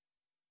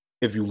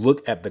if you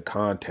look at the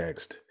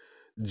context,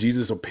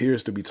 Jesus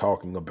appears to be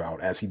talking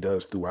about, as he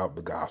does throughout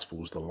the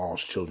Gospels, the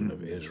lost children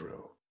of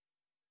Israel.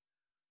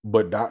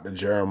 But Dr.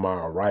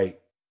 Jeremiah Wright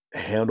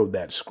handled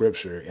that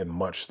scripture in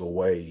a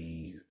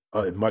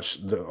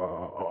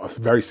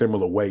very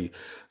similar way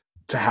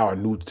to how a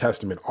New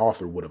Testament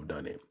author would have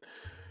done it.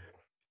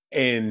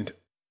 And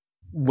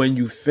when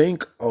you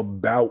think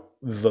about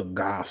the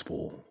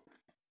gospel,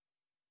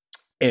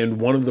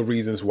 and one of the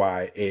reasons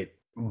why it,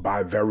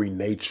 by very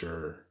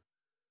nature,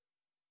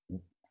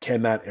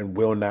 cannot and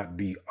will not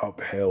be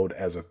upheld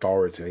as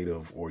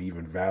authoritative or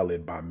even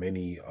valid by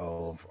many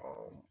of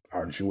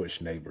our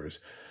Jewish neighbors,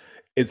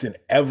 it's an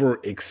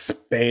ever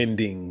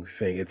expanding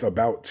thing. It's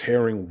about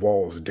tearing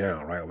walls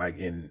down, right? Like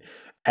in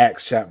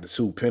Acts chapter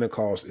 2,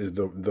 Pentecost is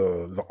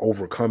the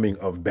overcoming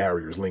of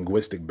barriers,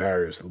 linguistic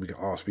barriers, so we can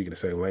all speak in the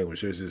same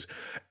language. There's this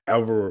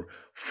ever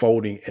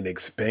folding and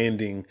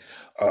expanding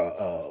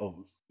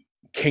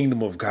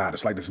kingdom of God.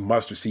 It's like this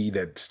mustard seed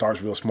that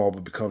starts real small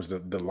but becomes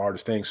the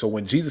largest thing. So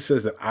when Jesus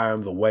says that I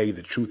am the way,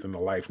 the truth, and the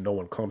life, no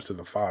one comes to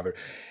the Father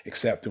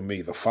except through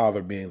me, the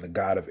Father being the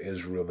God of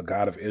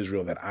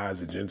Israel that I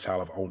as a Gentile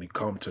have only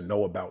come to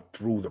know about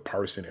through the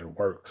person and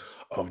work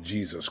of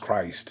Jesus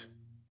Christ,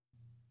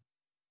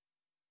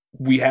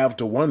 we have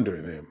to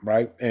wonder then,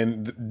 right?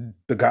 And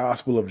the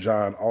Gospel of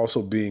John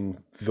also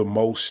being the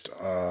most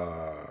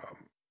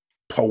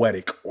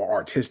poetic or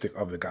artistic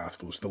of the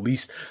Gospels, the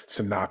least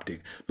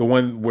synoptic, the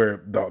one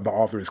where the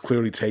author is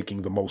clearly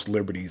taking the most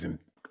liberties and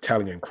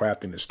telling and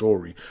crafting the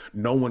story.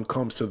 No one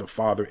comes to the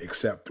Father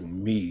except through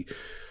me.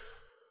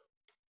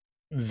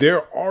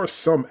 There are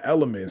some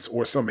elements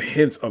or some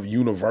hints of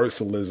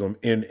universalism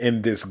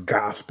in this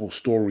gospel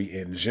story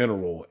in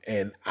general.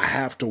 And I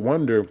have to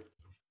wonder,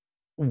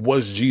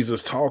 was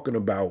Jesus talking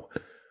about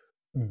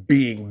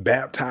being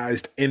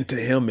baptized into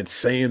him and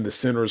saying the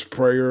sinner's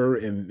prayer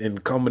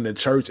and coming to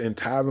church and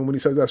tithing when he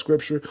says that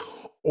scripture?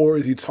 Or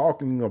is he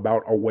talking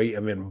about a way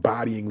of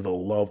embodying the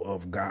love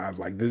of God?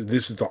 Like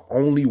this is the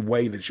only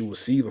way that you will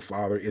see the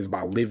Father is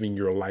by living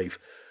your life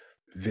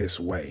this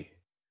way.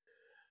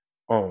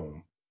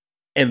 And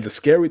the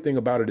scary thing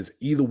about it is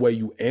either way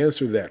you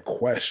answer that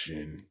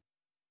question,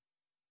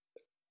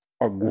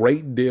 a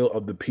great deal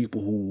of the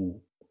people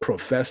who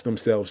profess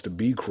themselves to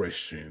be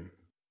Christian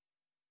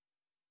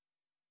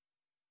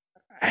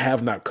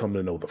have not come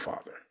to know the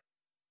Father.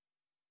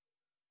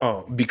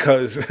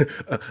 because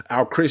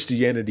our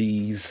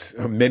Christianities,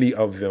 many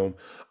of them,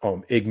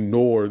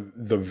 ignore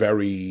the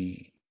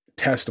very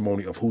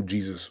testimony of who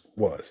Jesus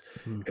was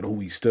Mm-hmm. and who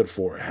he stood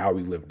for and how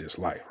he lived this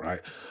life, right?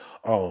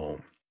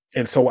 Um,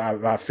 and so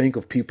I think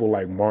of people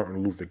like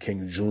Martin Luther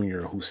King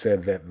Jr., who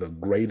said that the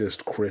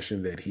greatest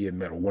Christian that he had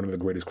met, or one of the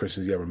greatest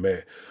Christians he ever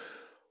met,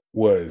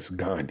 was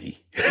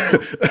Gandhi,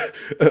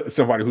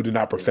 somebody who did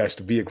not profess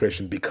to be a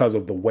Christian because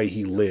of the way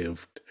he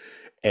lived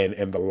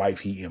and the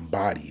life he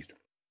embodied.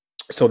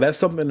 So that's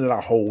something that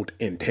I hold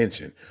in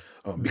tension,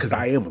 because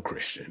I am a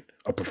Christian,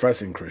 a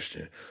professing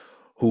Christian,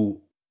 who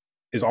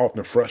is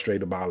often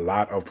frustrated by a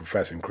lot of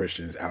professing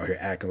Christians out here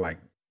acting like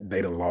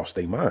they done lost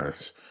their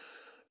minds,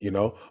 you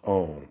know?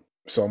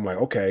 So I'm like,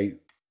 okay,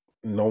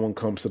 no one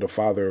comes to the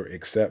Father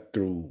except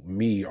through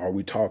me. Are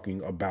we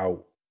talking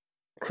about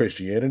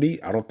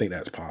Christianity? I don't think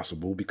that's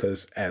possible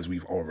because, as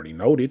we've already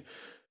noted,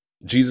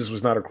 Jesus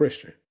was not a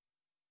Christian.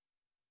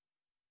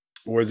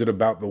 Or is it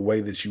about the way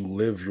that you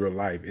live your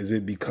life? Is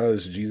it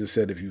because Jesus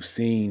said, if you've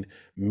seen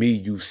me,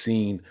 you've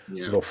seen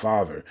the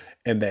Father,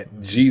 and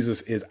that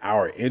Jesus is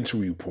our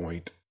entry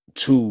point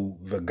to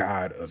the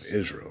God of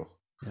Israel?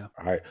 Yeah.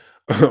 Right?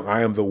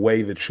 I am the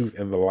way, the truth,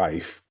 and the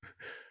life.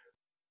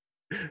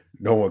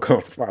 No one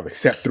comes to the Father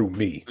except through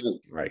me.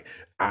 Like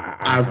I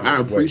I'm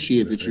the way.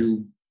 appreciate that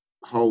you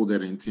hold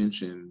that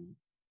intention,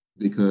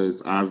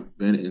 because I've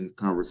been in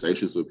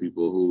conversations with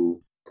people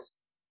who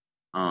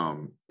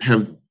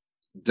have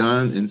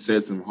done and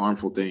said some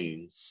harmful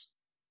things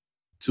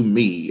to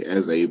me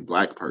as a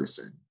Black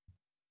person,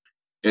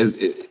 as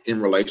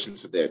in relation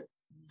to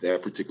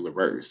that particular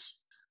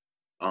verse,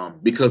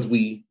 because of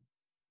the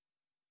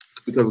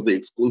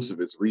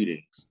exclusivist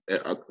readings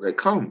that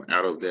come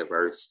out of that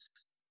verse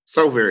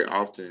so very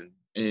often.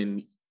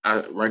 And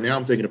right now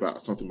I'm thinking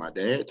about something my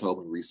dad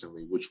told me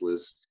recently, which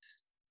was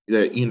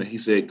that, he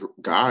said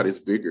God is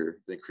bigger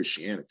than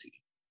Christianity.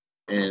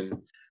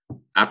 And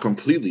I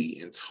completely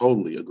and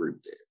totally agree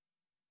with that.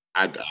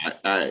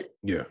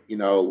 Yeah.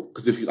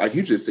 Because if you, like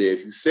you just said,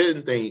 if you sit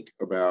and think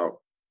about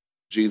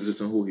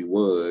Jesus and who he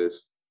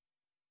was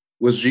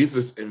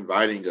Jesus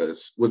inviting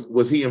us?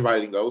 Was he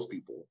inviting those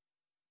people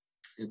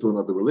into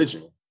another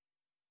religion?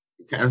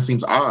 It kind of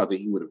seems odd that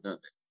he would have done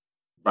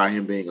that by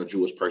him being a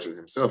Jewish person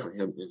himself, and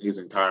him and his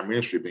entire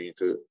ministry being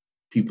to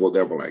people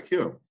that were like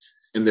him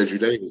in their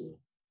Judaism.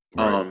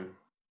 Right.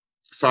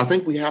 So I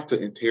think we have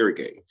to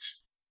interrogate.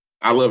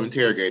 I love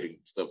interrogating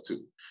stuff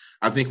too.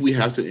 I think we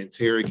have to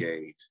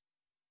interrogate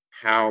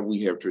how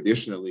we have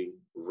traditionally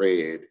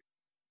read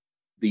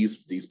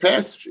these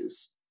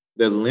passages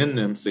that lend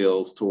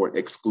themselves toward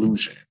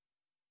exclusion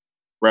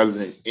rather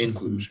than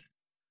inclusion.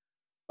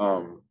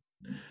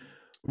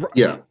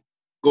 Yeah,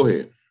 go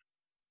ahead.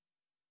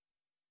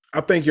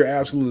 I think you're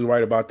absolutely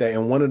right about that.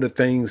 And one of the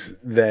things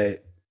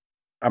that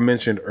I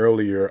mentioned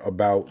earlier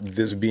about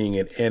this being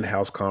an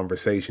in-house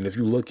conversation, if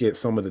you look at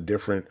some of the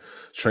different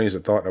trains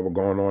of thought that were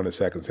going on in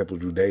Second Temple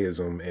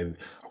Judaism, and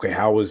okay,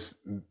 how was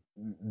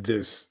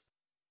this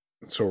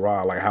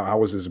Torah, like how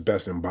was this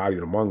best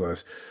embodied among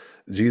us?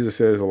 Jesus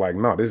says, like,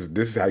 no, this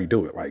is how you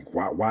do it. Like,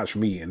 watch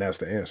me, and that's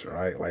the answer,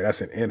 right? Like,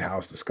 that's an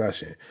in-house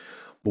discussion.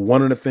 But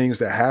one of the things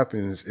that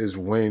happens is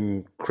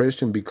when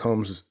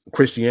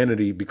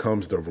Christianity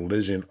becomes the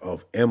religion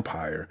of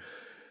empire,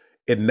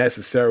 it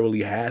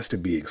necessarily has to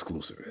be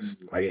exclusivist.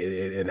 Like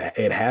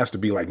it has to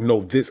be like,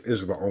 no, this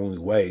is the only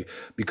way,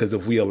 because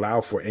if we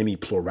allow for any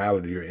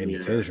plurality or any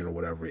tension or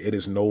whatever, it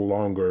is no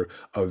longer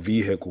a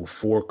vehicle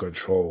for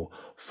control,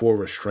 for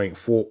restraint,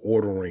 for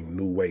ordering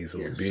new ways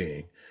of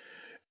being.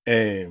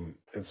 And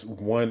it's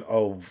one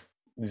of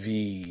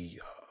the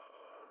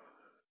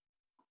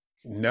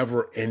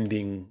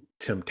never-ending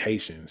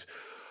temptations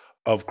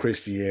of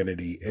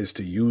Christianity is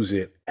to use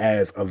it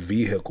as a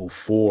vehicle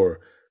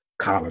for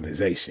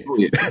colonization.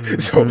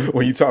 So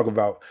when you talk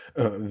about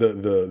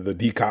the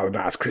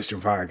decolonized Christian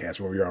podcast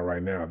where we are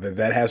right now,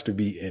 that has to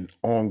be an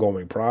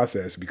ongoing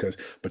process, because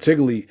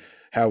particularly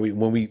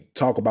when we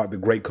talk about the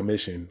Great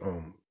Commission,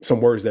 some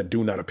words that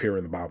do not appear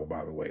in the Bible,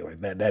 by the way,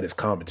 like that is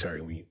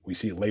commentary. We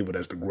see it labeled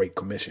as the Great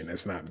Commission.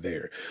 That's not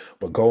there.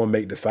 But go and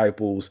make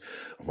disciples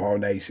of all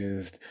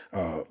nations,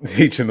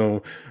 teaching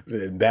them,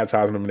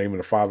 baptizing them in the name of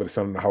the Father, the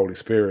Son, and the Holy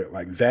Spirit.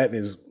 Like that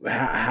is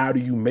how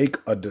do you make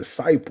a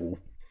disciple?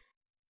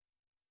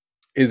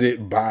 Is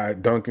it by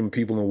dunking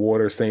people in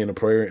water, saying a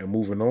prayer, and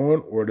moving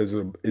on, or is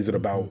it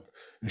about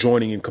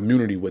joining in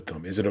community with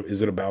them? Is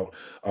it about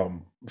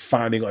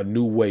finding a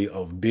new way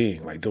of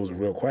being? Like those are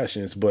real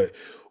questions. But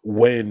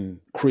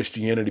when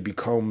Christianity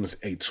becomes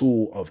a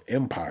tool of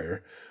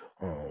empire,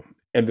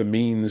 and the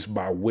means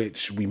by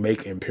which we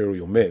make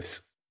imperial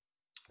myths,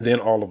 then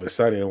all of a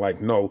sudden,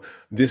 like, no,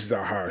 this is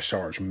our higher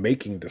charge,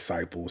 making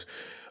disciples,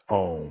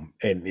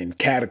 and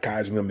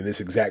catechizing them in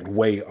this exact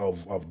way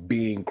of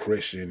being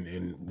Christian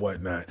and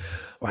whatnot.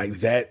 Like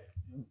that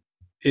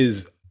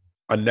is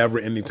a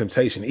never-ending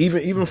temptation,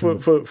 even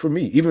for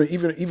me,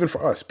 even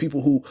for us,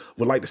 people who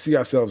would like to see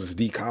ourselves as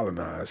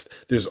decolonized.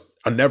 There's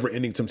a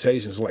never-ending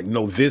temptation. It's like,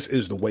 no, this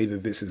is the way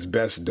that this is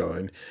best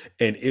done,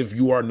 and if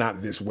you are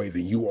not this way,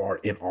 then you are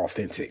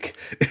inauthentic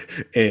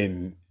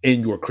in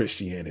your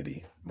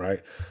Christianity,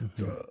 right?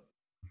 Mm-hmm. So,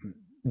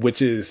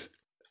 which is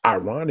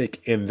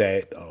ironic in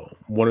that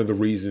one of the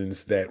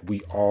reasons that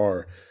we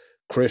are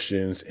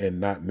Christians and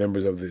not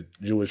members of the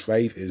Jewish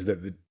faith is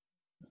that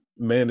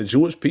the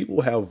Jewish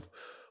people have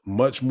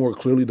much more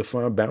clearly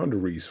defined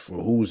boundaries for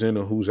who's in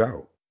and who's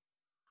out.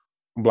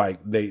 Like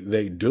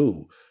they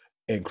do.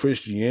 And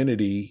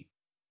Christianity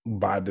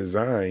by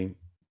design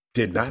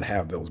did not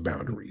have those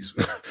boundaries.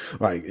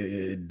 Like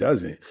it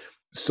doesn't.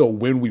 So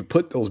when we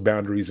put those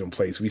boundaries in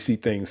place, we see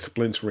things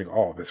splintering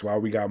off. That's why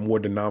we got more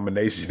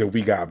denominations than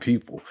we got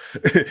people.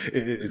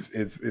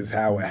 It's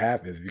how it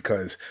happens,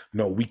 because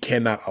no, we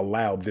cannot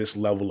allow this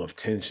level of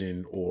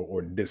tension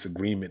or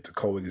disagreement to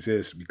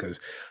coexist, because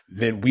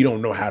then we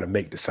don't know how to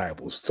make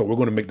disciples. So we're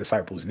going to make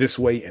disciples this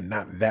way and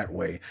not that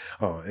way.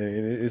 And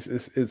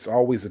it's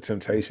always a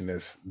temptation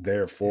that's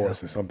there for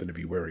us and something to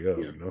be wary of,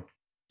 you know?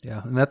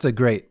 Yeah, and that's a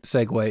great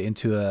segue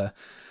into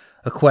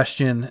a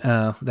question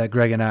that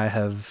Greg and I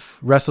have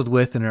wrestled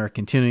with and are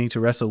continuing to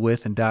wrestle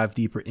with and dive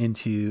deeper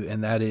into,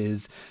 and that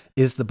is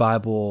the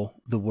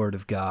Bible the Word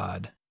of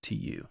God to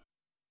you?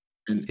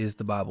 And is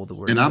the Bible the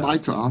Word and of I'd God?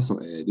 like to also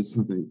add, this is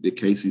something that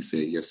Casey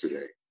said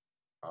yesterday.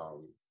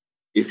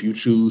 If you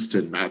choose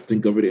to not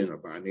think of it in a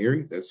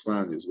binary, that's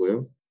fine as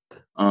well.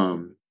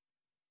 But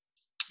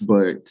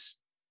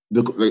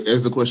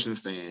as the question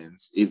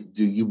stands,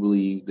 do you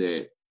believe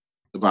that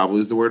the Bible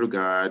is the Word of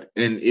God?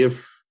 And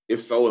if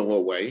so, in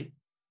what way?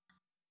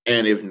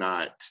 And if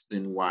not,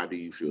 then why do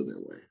you feel that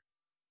way?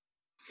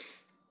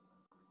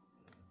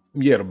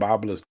 Yeah, the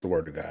Bible is the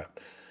Word of God.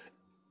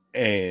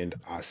 And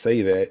I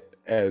say that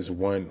as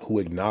one who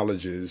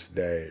acknowledges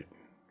that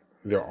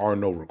there are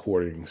no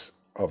recordings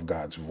of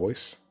God's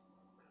voice.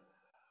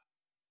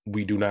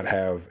 We do not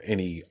have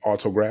any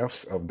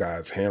autographs of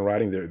God's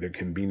handwriting. There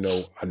can be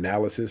no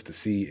analysis to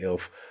see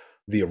if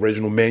the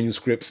original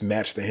manuscripts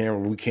match the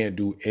handwriting. We can't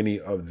do any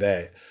of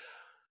that.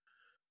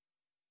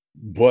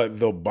 But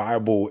the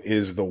Bible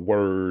is the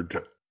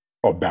word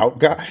about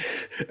God.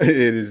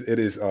 It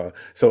is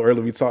so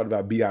earlier we talked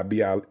about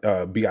Bible,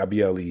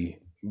 basic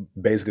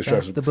That's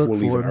instructions the before book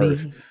leaving for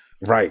Earth. me.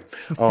 Right.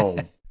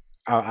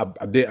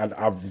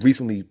 I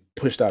recently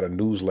pushed out a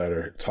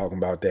newsletter talking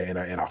about that,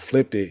 and I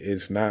flipped it.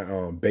 It's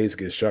not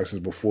basic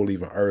instructions before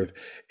leaving Earth.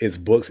 It's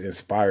books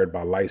inspired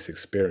by life's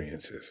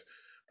experiences,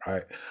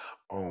 right?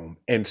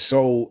 And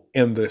so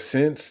in the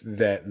sense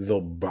that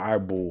the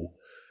Bible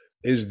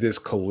is this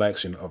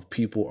collection of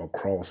people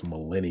across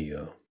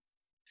millennia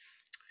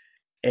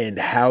and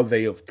how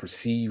they have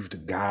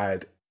perceived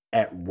God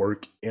at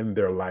work in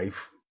their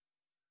life,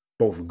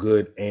 both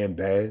good and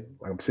bad.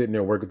 I'm sitting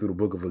there working through the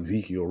book of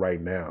Ezekiel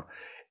right now,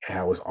 and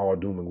how it's all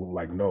doom and gloom.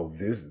 Like, no,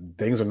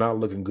 things are not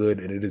looking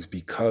good, and it is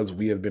because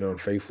we have been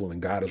unfaithful,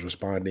 and God is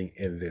responding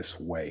in this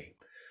way.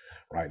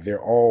 Right?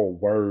 They're all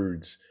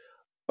words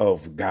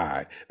of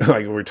God.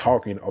 Like we're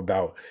talking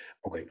about,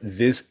 okay,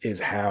 this is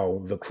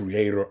how the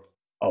creator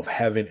of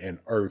heaven and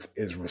earth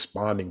is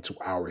responding to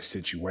our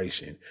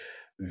situation.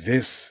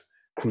 This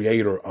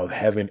creator of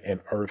heaven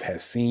and earth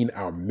has seen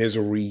our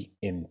misery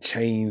in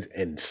chains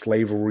and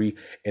slavery,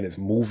 and is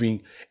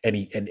moving, and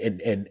he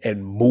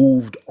and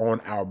moved on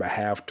our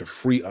behalf to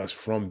free us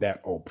from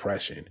that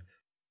oppression.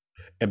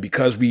 And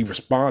because we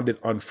responded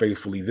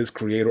unfaithfully, this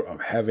creator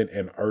of heaven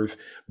and earth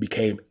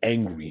became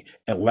angry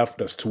and left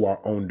us to our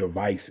own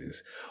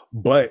devices.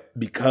 But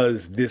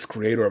because this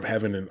creator of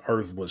heaven and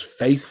earth was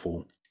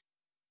faithful,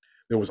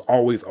 there was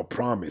always a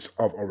promise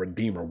of a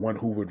redeemer, one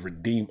who would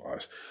redeem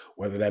us,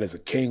 whether that is a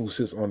king who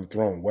sits on the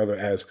throne, whether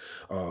as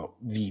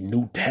the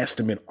New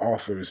Testament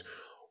authors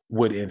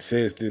would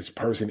insist this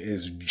person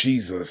is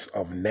Jesus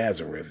of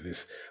Nazareth,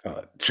 this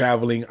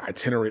traveling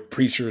itinerant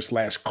preacher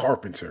slash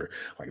carpenter.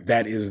 Like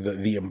that is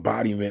the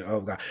embodiment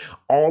of God.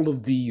 All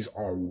of these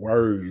are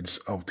words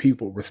of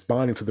people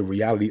responding to the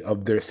reality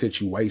of their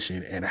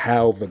situation, and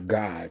how the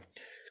God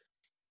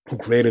who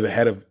created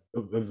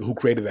who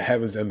created the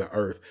heavens and the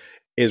earth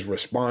is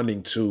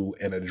responding to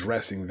and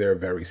addressing their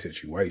very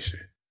situation.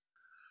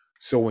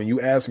 So when you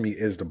ask me,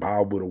 is the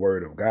Bible the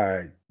Word of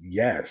God?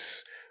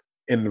 Yes,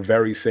 in the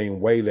very same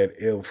way that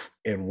if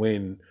and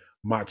when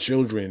my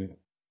children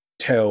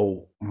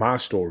tell my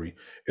story,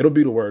 it'll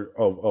be the word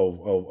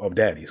of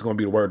daddy. It's going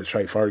to be the word of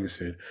Trey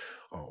Ferguson,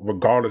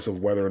 regardless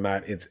of whether or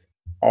not it's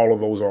all of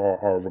those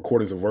are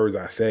recordings of words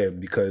I said,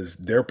 because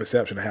their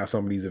perception of how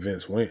some of these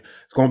events went,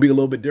 it's going to be a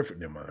little bit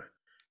different than mine.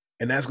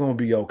 And that's going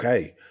to be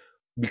okay,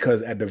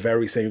 because at the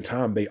very same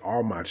time, they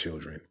are my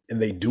children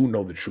and they do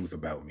know the truth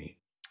about me.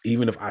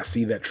 Even if I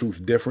see that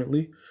truth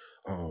differently,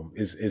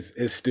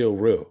 it's still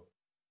real,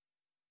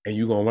 and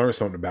you're gonna learn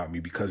something about me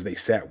because they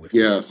sat with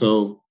me. Yeah.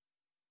 So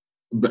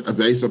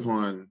based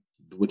upon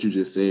what you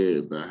just said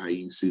about how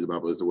you see the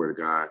Bible as the Word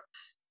of God,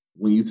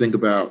 when you think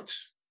about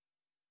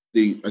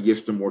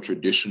the more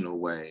traditional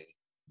way,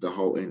 the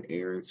whole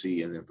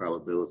inerrancy and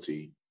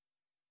infallibility,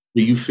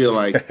 do you feel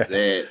like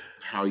that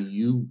how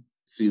you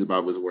see the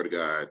Bible as the word of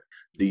God,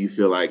 do you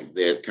feel like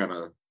that kind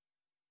of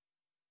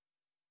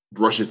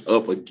brushes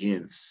up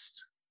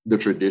against the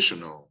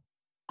traditional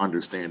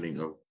understanding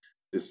of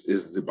this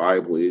is the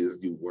Bible is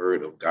the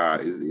word of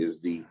God,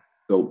 is the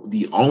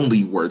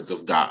only words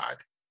of God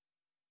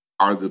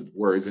are the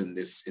words in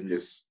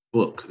this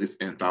book, this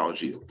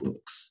anthology of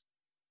books?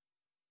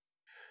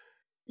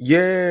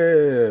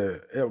 Yeah,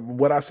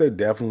 what I said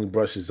definitely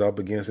brushes up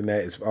against, and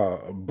that is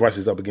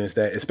brushes up against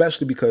that,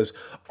 especially because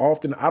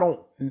often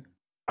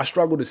I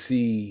struggle to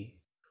see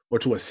or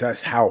to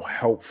assess how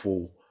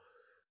helpful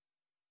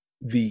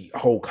the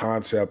whole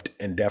concept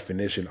and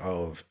definition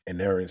of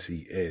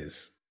inerrancy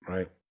is,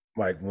 right?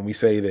 Like when we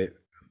say that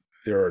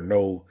there are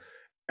no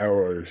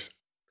errors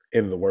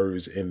in the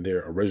words in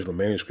their original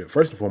manuscript.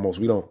 First and foremost,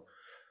 we don't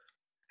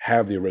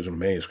have the original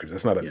manuscript.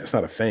 That's not a Yeah. it's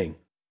not a thing.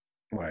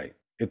 Like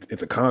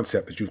it's a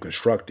concept that you've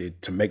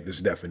constructed to make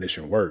this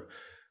definition work.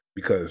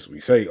 Because we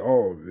say,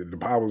 oh, the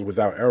Bible is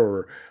without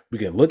error. We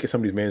can look at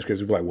some of these manuscripts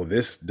and be like, well,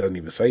 this doesn't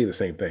even say the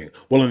same thing.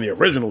 Well, in the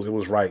originals, it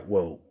was right.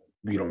 Well,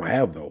 we don't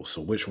have those.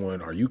 So which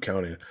one are you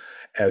counting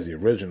as the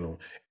original?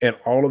 And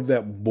all of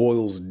that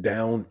boils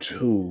down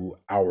to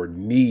our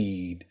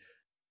need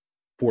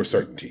for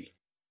certainty,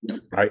 Yeah.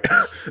 right?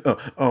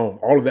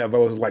 All of that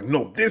was like,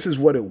 no, this is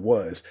what it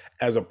was,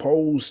 as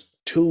opposed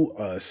to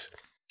us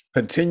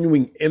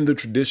continuing in the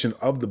tradition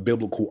of the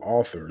biblical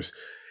authors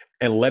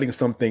and letting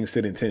some things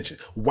sit in tension.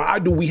 Why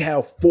do we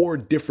have 4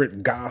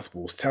 different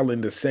gospels telling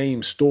the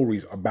same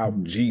stories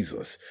about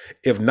Jesus,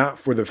 if not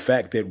for the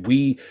fact that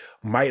we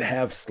might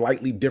have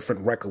slightly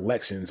different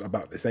recollections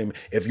about the same?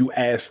 If you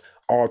ask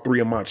all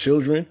 3 of my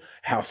children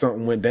how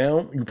something went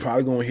down, you're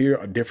probably going to hear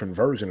a different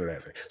version of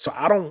that thing. So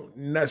I don't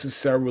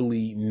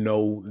necessarily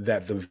know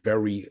that the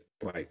very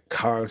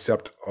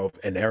concept of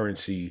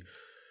inerrancy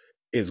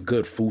is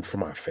good food for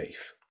my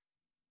faith.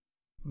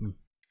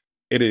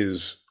 It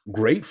is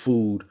great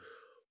food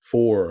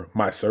for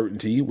my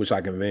certainty, which I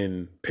can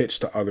then pitch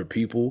to other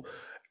people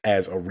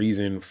as a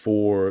reason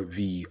for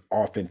the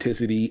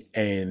authenticity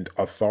and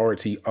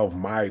authority of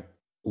my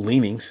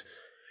leanings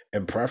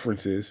and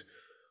preferences.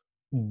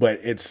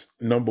 But it's,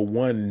 number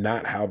one,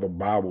 not how the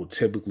Bible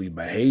typically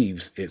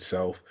behaves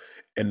itself.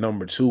 And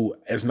number two,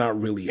 it's not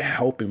really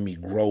helping me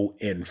grow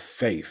in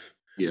faith.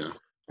 Yeah.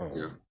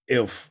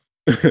 If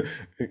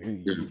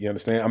you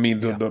understand, I mean,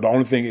 the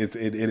only thing it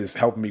is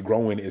helping me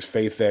grow in is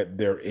faith that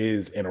there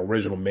is an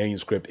original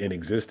manuscript in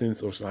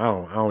existence, or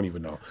I don't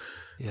even know.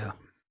 Yeah,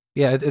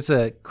 it's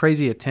a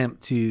crazy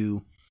attempt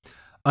to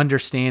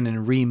understand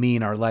and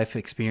re-mean our life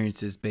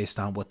experiences based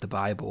on what the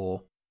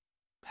Bible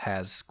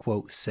has,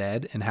 quote,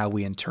 said and how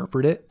we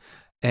interpret it.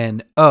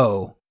 And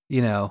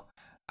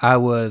I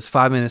was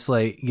 5 minutes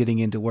late getting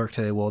into work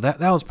today. Well, that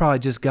was probably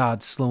just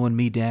God slowing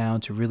me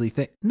down to really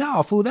think.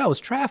 No, fool, that was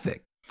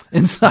traffic.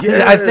 And so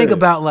I think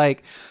about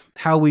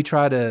how we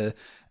try to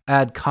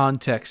add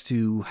context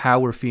to how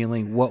we're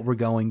feeling, what we're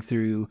going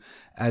through,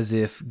 as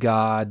if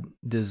God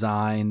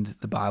designed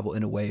the Bible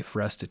in a way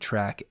for us to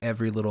track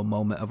every little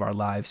moment of our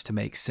lives to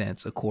make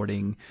sense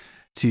according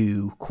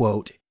to,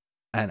 quote,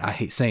 and I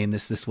hate saying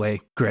this way,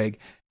 Greg,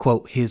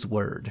 quote, his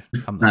word.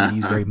 I'm going to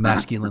use very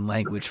masculine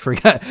language for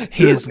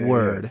his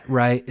word,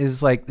 right?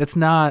 It's like, that's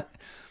not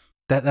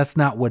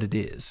what it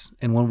is.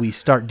 And when we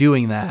start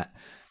doing that,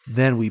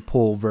 then we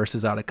pull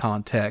verses out of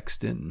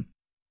context and,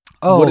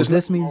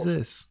 this means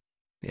this.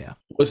 Yeah.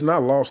 What's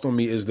not lost on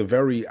me is the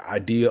very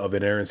idea of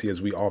inerrancy as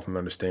we often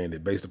understand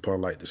it, based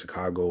upon the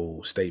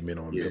Chicago statement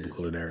on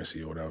biblical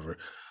inerrancy or whatever,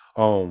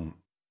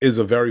 is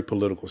a very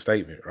political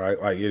statement,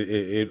 right? Like it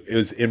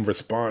is in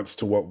response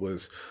to what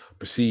was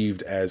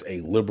perceived as a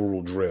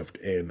liberal drift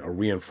and a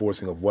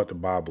reinforcing of what the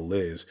Bible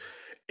is.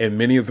 And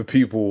many of the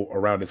people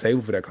around the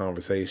table for that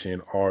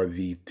conversation are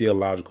the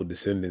theological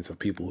descendants of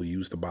people who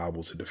use the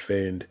Bible to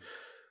defend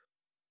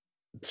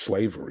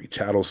slavery,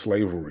 chattel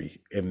slavery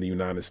in the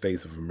United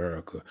States of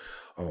America.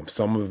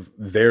 Some of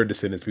their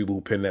descendants, people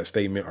who penned that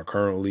statement, are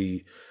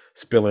currently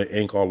spilling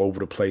ink all over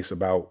the place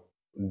about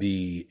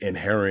the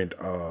inherent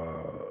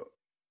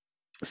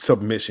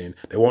submission.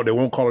 They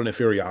won't call it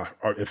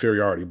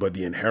inferiority, but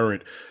the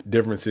inherent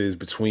differences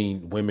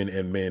between women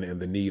and men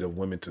and the need of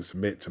women to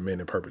submit to men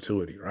in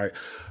perpetuity, right?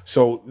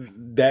 So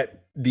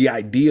that the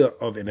idea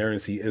of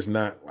inerrancy is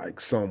not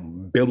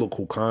some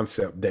biblical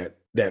concept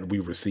that we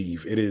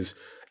receive. It is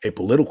a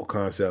political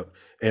concept,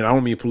 and I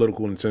don't mean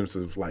political in the sense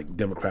of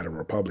Democrat and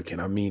Republican.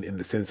 I mean in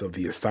the sense of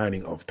the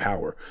assigning of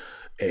power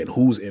and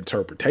whose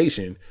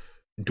interpretation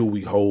do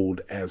we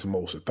hold as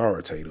most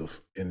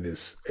authoritative in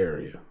this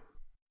area.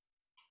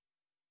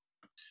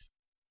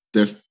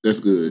 That's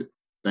good.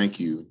 Thank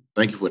you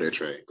for that,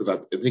 Trey. Because I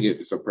think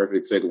it's a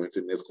perfect segue into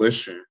the next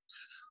question,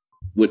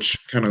 which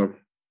kind of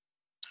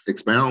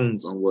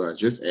expounds on what I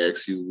just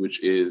asked you,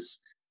 which is,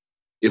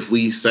 if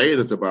we say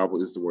that the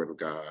Bible is the word of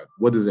God,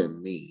 what does that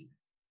mean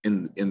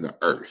in the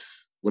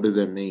earth? What does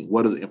that mean?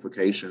 What are the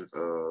implications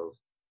of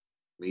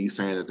me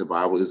saying that the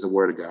Bible is the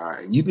word of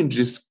God? And you can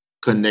just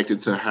connect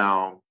it to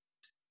how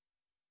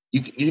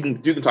you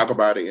can talk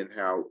about it in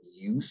how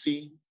you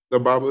see the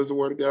Bible as the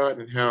word of God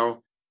and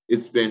how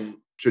it's been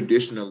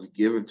traditionally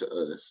given to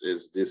us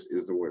as this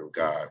is the word of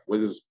God. What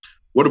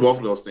do both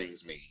of those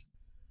things mean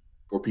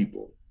for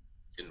people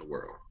in the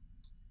world?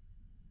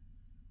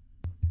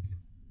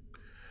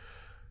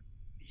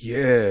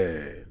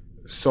 Yeah.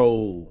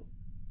 So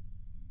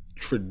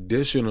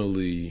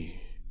traditionally,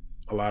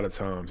 a lot of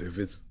times, if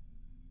it's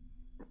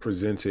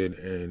presented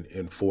and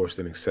enforced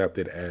and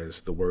accepted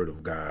as the word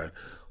of God,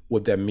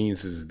 what that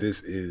means is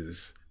this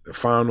is the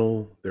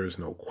final, there's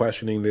no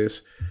questioning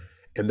this,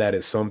 and that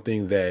is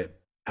something that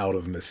out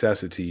of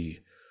necessity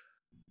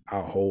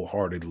I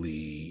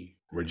wholeheartedly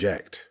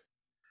reject.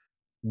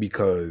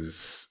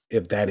 Because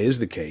if that is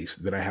the case,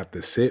 then I have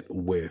to sit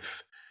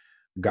with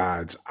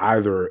God's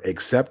either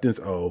acceptance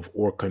of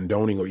or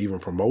condoning or even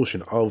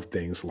promotion of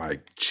things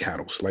like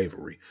chattel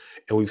slavery.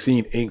 And we've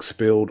seen ink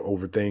spilled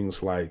over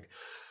things like,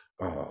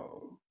 uh,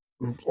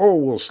 oh,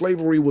 well,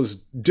 slavery was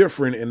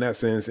different in that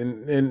sense.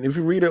 And if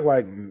you read it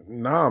like,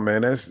 nah,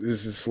 man, this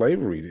is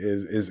slavery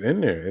is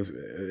in there.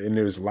 And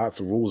there's lots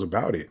of rules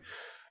about it.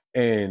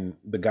 And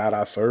the God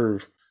I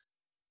serve,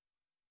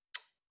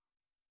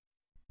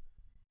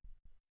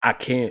 I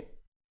can't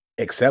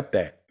accept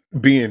that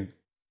being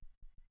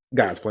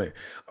God's plan.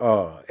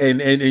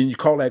 And you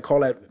call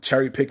that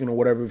cherry picking or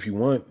whatever if you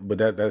want, but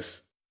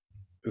that's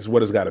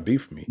what it's got to be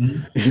for me,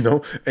 you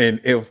know.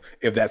 And if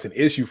that's an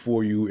issue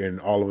for you,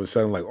 and all of a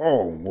sudden like,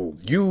 oh, well,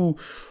 you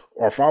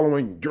are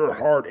following your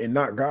heart and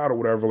not God or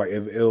whatever, like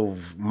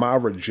if my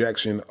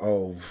rejection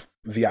of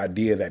the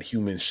idea that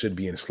humans should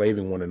be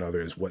enslaving one another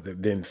is what,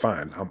 then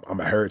fine. I'm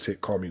a heretic.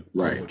 Call me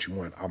what you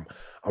want.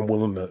 I'm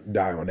willing to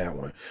die on that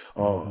one.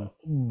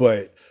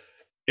 But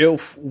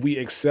if we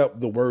accept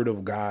the word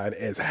of God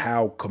as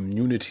how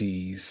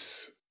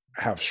communities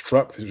have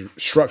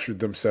structured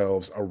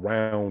themselves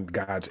around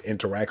God's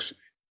interaction,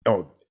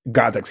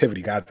 God's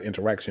activity, God's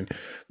interaction,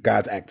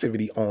 God's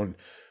activity on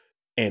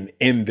and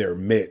in their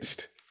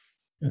midst,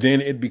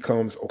 then it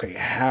becomes, okay,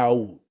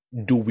 how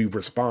do we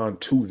respond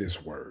to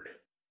this word?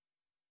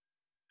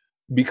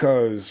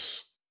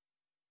 Because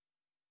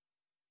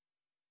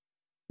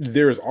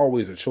there is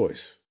always a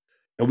choice.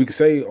 And we can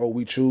say, oh,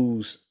 we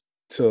choose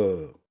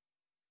to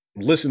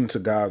listen to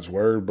God's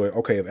word, but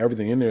okay, if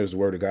everything in there is the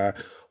word of God,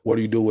 what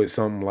do you do with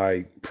something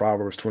like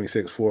Proverbs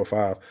 26, 4 or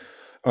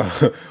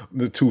 5?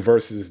 The two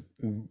verses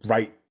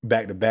right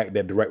back to back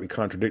that directly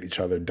contradict each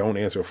other. Don't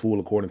answer a fool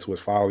according to his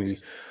folly,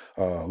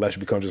 lest you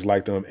become just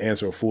like them.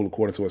 Answer a fool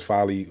according to his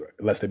folly,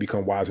 lest they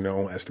become wise in their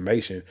own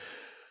estimation.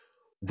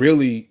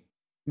 Really,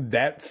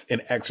 that's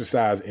an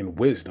exercise in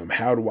wisdom.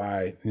 How do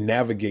I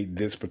navigate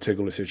this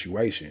particular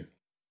situation?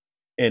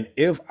 And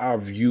if I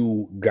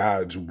view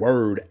God's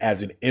word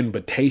as an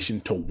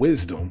invitation to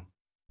wisdom,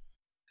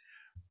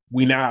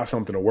 we now have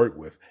something to work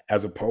with,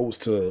 as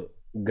opposed to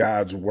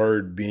God's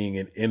word being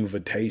an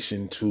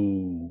invitation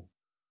to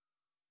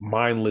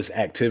mindless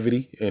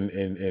activity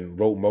and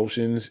rote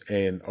motions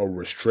and a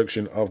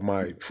restriction of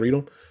my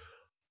freedom.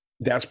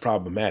 That's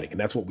problematic. And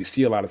that's what we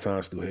see a lot of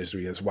times through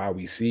history. That's why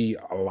we see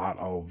a lot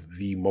of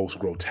the most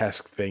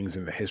grotesque things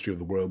in the history of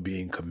the world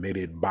being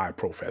committed by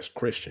professed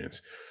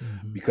Christians.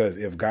 Because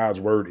if God's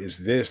word is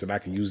this, then I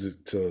can use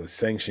it to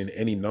sanction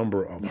any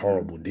number of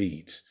horrible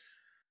deeds.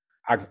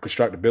 I can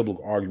construct a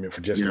biblical argument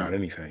for just about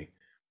anything.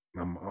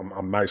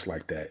 I'm nice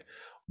like that.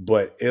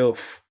 But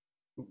if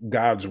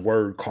God's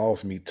word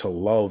calls me to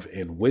love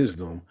and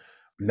wisdom,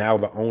 now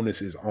the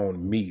onus is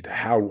on me to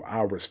how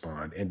I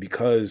respond. And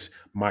because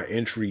my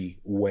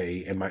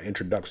entryway and my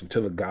introduction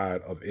to the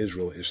God of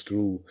Israel is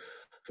through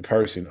the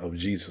person of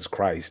Jesus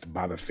Christ,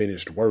 by the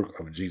finished work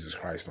of Jesus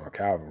Christ on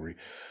Calvary,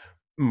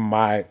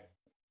 my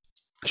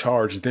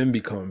charge then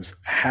becomes,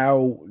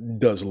 how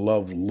does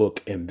love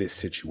look in this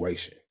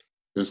situation?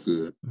 That's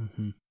good.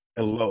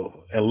 And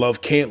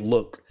love can't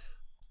look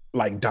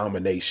like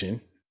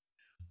domination.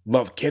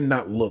 Love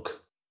cannot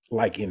look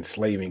like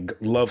enslaving.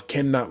 Love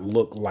cannot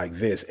look like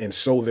this. And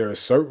so there are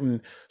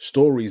certain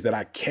stories that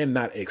I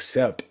cannot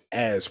accept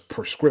as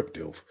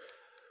prescriptive,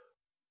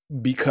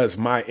 because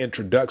my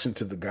introduction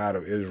to the God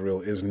of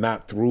Israel is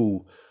not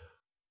through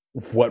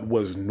what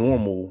was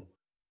normal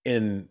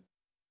in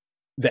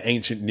the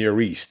ancient Near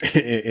East,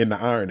 in the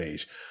Iron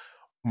Age.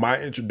 My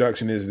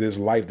introduction is this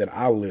life that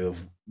I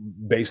live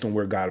based on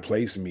where God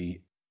placed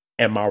me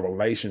and my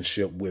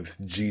relationship with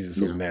Jesus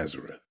of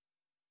Nazareth.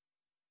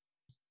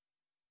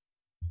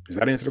 Does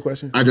that answer the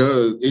question? It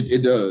does.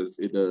 It does.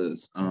 It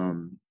does.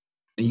 And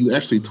you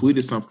actually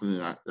tweeted something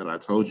that I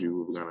told you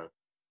we were gonna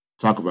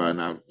talk about,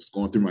 and I was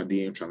going through my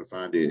DM trying to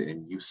find it,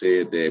 and you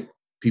said that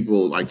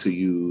people like to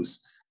use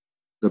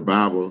the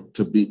Bible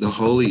to beat the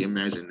holy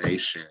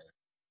imagination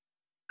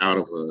out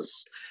of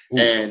us. Ooh.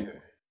 And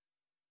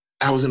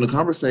I was in a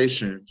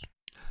conversation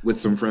with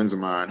some friends of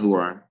mine who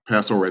are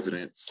pastoral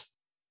residents,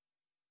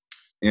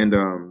 and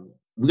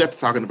we got to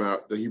talking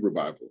about the Hebrew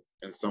Bible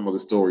and some of the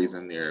stories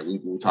in there. We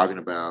were talking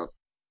about,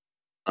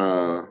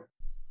 I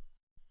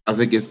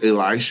think it's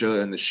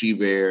Elisha and the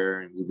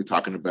she-bear, and we were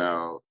talking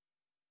about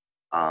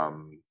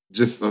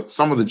just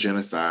some of the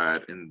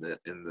genocide in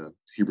the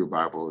Hebrew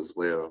Bible as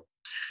well.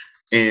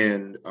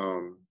 And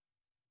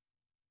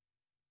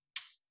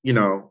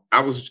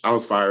I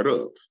was fired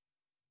up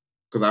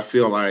because I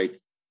feel like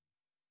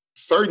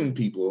certain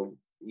people,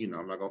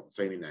 I'm not going to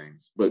say any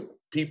names, but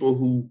people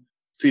who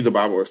see the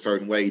Bible a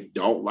certain way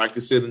don't like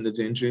to sit in the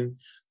tension.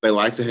 They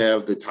like to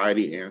have the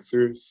tidy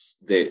answers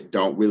that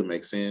don't really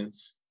make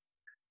sense.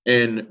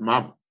 And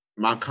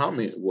my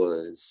comment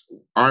was,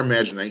 our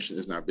imagination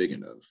is not big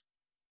enough.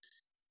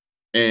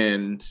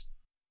 And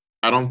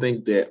I don't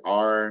think that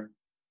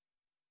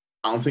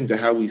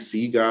how we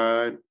see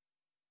God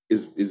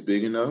is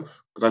big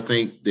enough. Because I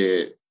think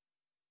that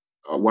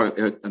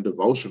a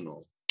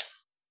devotional,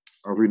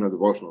 I'm reading a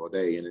devotional a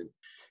day, and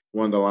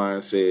one of the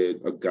lines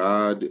said, "A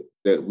God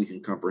that we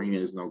can comprehend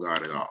is no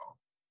God at all."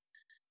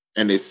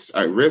 And it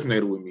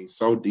resonated with me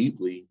so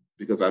deeply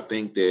because I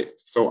think that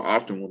so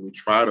often when we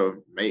try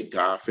to make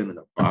God fit in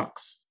a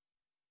box,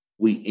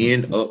 we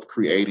end up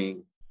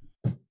creating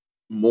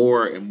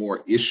more and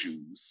more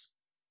issues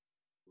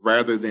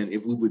rather than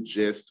if we would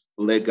just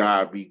let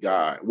God be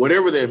God,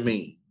 whatever that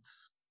means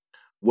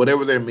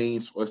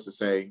for us to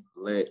say,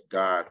 let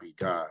God be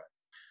God.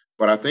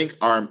 But I think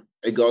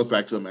it goes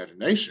back to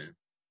imagination,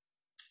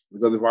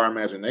 because if our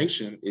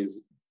imagination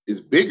is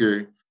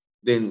bigger,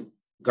 then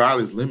God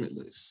is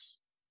limitless.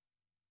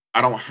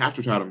 I don't have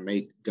to try to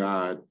make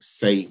God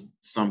say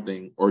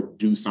something or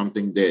do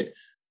something that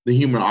the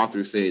human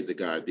author said that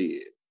God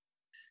did,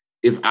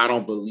 if I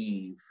don't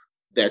believe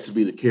that to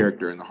be the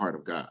character in the heart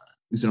of God.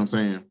 You see what I'm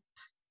saying?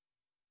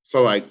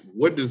 So like,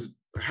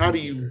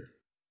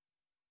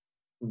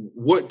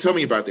 tell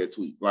me about that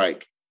tweet.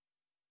 Like,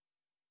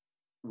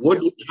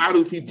 how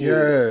do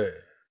people,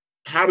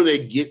 how do they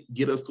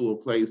get us to a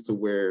place to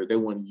where they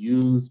want to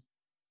use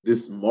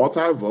this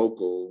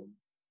multivocal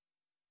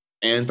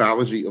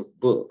anthology of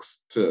books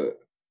to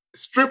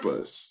strip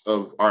us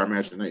of our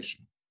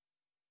imagination?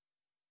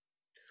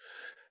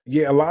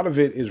 Yeah, a lot of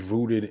it is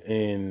rooted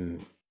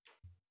in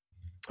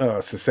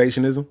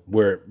cessationism,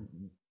 where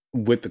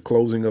with the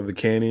closing of the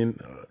canon,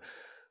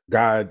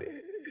 God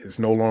is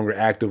no longer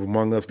active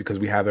among us because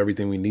we have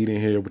everything we need in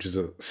here, which is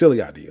a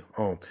silly idea.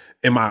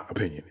 In my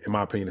opinion,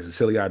 it's a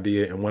silly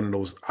idea, and one of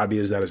those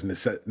ideas that is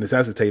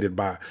necessitated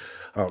by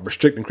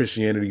restricting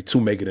Christianity to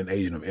make it an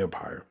agent of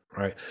empire,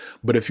 right?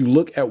 But if you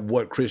look at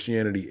what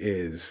Christianity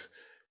is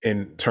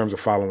in terms of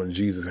following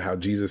Jesus and how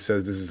Jesus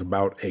says this is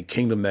about a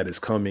kingdom that is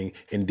coming.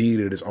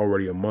 Indeed, it is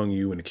already among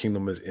you, and the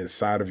kingdom is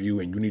inside of you,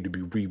 and you need to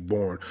be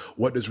reborn.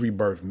 What does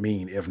rebirth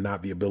mean if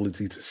not the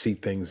ability to see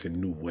things in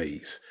new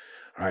ways?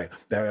 Right.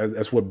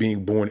 That's what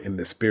being born in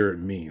the spirit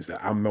means,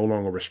 that I'm no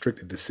longer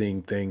restricted to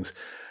seeing things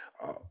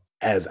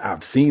as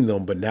I've seen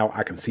them, but now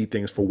I can see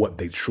things for what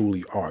they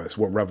truly are. That's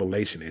what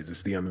revelation is.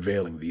 It's the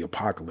unveiling, the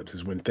apocalypse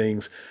is when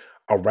things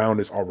around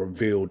us are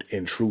revealed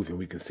in truth and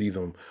we can see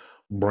them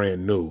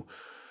brand new.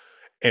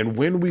 And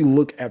when we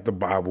look at the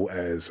Bible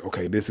as,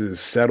 okay, this is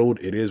settled,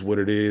 it is what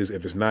it is.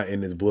 If it's not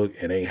in this book,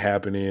 it ain't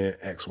happening,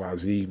 X, Y,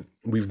 Z.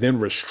 We've then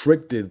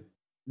restricted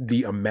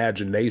the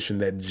imagination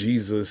that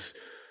Jesus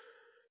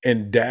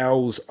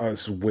endows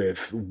us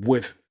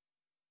with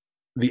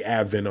the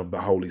advent of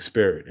the Holy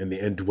Spirit and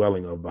the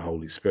indwelling of the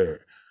Holy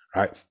Spirit,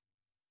 right?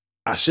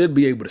 I should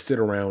be able to sit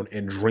around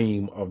and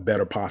dream of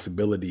better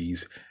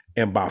possibilities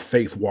and by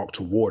faith walk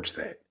towards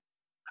that.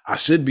 I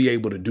should be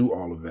able to do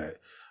all of that.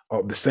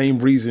 The same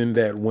reason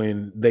that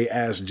when they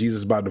asked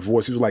Jesus about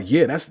divorce, he was like,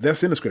 yeah,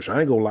 that's in the scripture.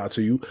 I ain't gonna lie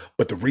to you.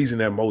 But the reason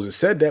that Moses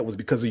said that was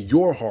because of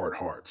your hard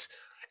hearts.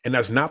 And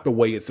that's not the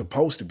way it's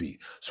supposed to be.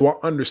 So I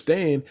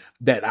understand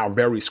that our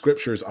very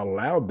scriptures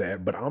allowed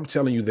that, but I'm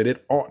telling you that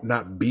it ought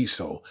not be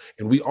so.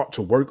 And we ought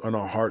to work on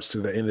our hearts to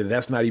the end that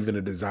that's not even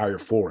a desire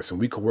for us. And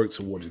we can work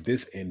towards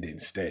this end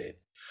instead.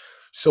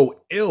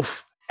 So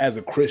if, as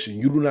a Christian,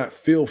 you do not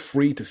feel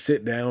free to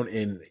sit down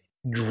and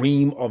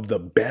dream of the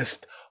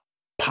best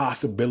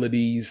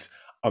possibilities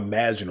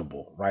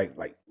imaginable, right?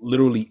 Like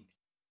literally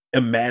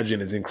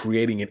imagine as in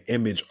creating an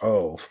image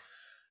of,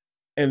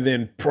 and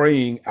then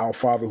praying, our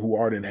Father who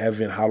art in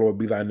heaven, hallowed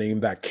be thy name,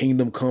 thy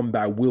kingdom come,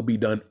 thy will be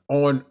done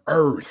on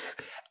earth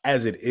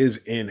as it is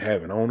in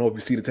heaven. I don't know if you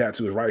see the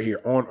tattoo, is right here,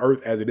 on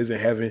earth as it is in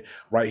heaven,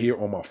 right here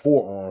on my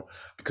forearm,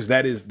 because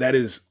that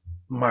is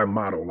my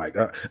motto. Like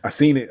I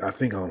seen it, I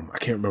think I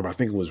can't remember, I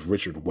think it was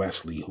Richard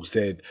Wesley who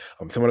said,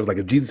 someone was like,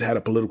 if Jesus had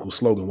a political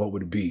slogan, what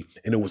would it be?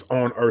 And it was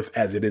on earth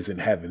as it is in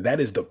heaven. That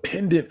is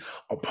dependent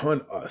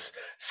upon us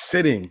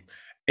sitting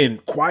in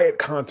quiet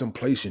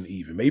contemplation,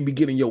 even maybe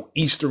getting your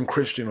Eastern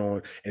Christian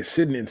on and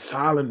sitting in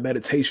silent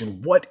meditation.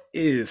 What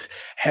is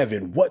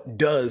heaven? What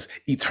does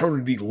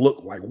eternity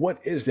look like? What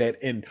is that?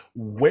 And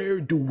where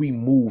do we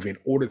move in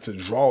order to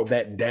draw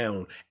that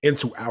down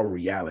into our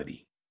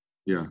reality?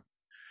 Yeah.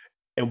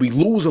 And we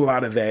lose a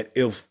lot of that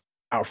if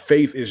our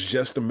faith is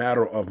just a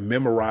matter of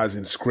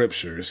memorizing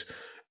scriptures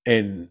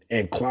and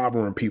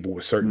clobbering people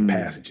with certain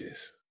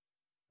passages.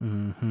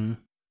 Mm-hmm.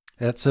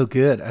 That's so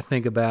good. I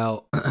think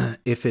about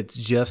if it's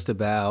just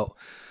about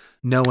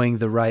knowing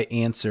the right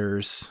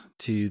answers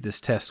to this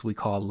test we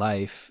call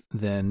life,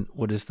 then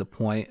what is the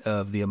point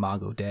of the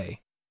Imago Dei?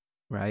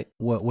 right?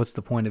 What's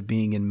the point of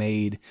being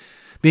made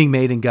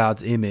in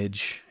God's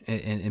image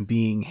and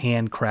being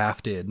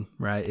handcrafted,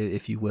 right,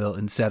 if you will,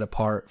 and set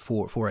apart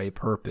for a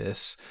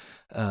purpose,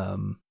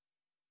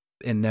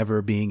 and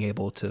never being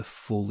able to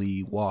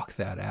fully walk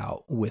that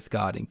out with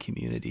God in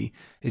community?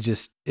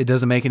 It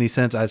doesn't make any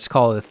sense. I just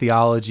call it a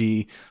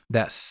theology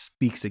that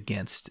speaks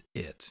against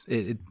it.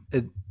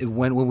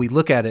 When we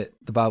look at it,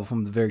 the Bible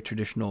from the very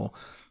traditional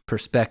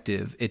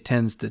perspective, it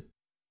tends to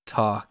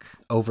talk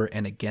over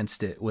and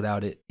against it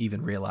without it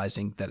even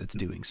realizing that it's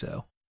doing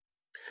so.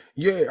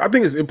 Yeah, I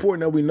think it's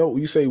important that we know.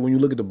 You say when you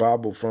look at the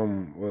Bible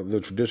from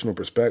the traditional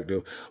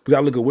perspective, we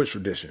gotta look at which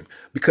tradition,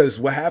 because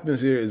what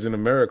happens here is in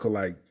America,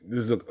 like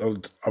there's a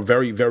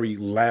very, very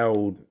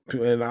loud,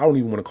 and I don't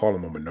even want to call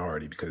them a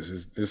minority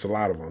because there's a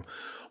lot of them,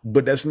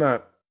 but that's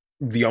not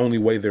the only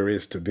way there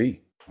is to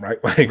be,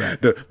 right? Like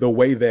Right. the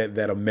way that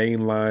a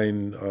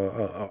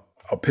mainline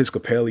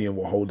Episcopalian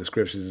will hold the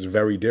scriptures is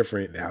very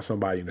different than how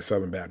somebody in the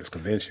Southern Baptist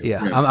Convention.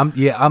 Yeah,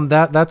 I'm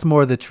that's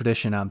more the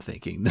tradition I'm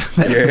thinking.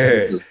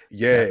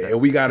 Yeah, and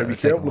we got to be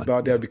careful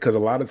about that, because a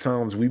lot of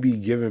times we be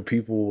giving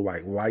people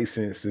like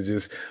license to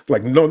just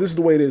like, no, this is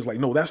the way it is. Like,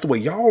 no, that's the way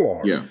y'all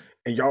are. Yeah.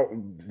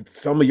 And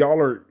some of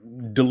y'all are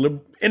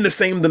in the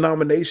same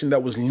denomination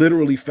that was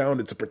literally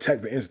founded to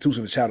protect the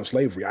institution of chattel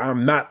slavery.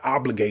 I'm not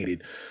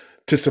obligated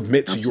to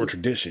submit to your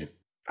tradition.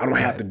 I don't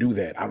have to do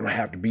that. I don't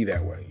have to be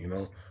that way, you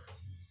know?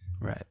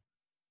 Right.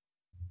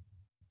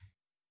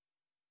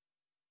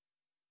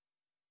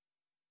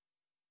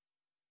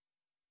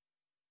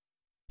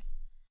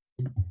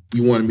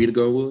 You wanted me to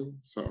go, William?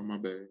 Sorry, my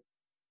bad.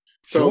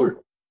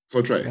 So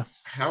Trey, Yeah.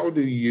 how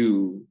do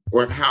you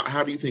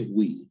think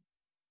we,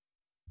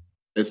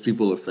 as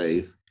people of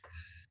faith,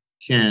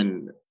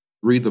 can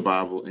read the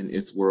Bible in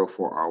its world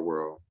for our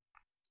world?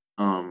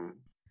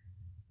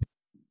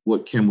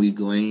 What can we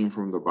glean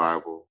from the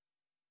Bible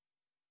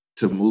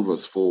to move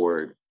us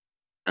forward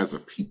as a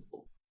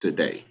people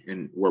today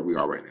and where we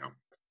are right now?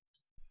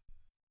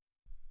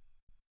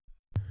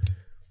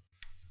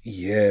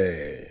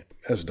 Yeah,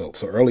 that's dope.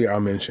 So earlier I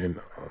mentioned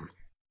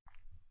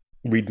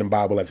reading the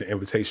Bible as an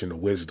invitation to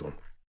wisdom.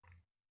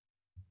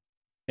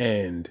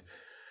 And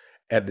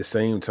at the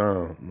same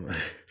time,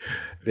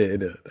 they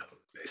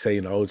say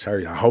in the old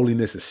church,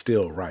 holiness is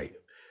still right.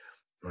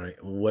 Right.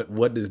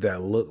 What does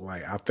that look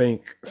like? I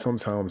think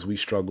sometimes we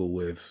struggle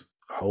with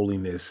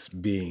holiness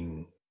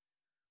being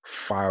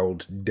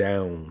filed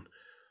down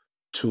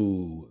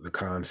to the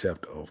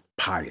concept of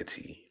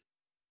piety.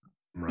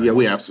 Right? Yeah,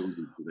 we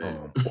absolutely do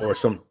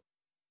that.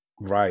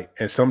 Right.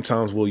 And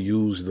sometimes we'll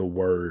use the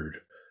word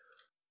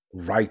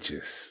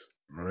righteous,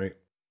 right?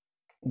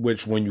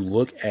 Which, when you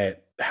look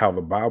at how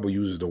the Bible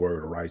uses the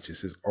word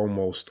righteous, is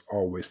almost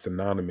always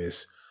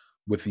synonymous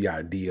with the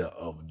idea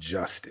of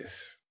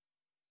justice.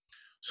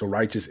 So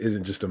righteous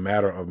isn't just a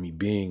matter of me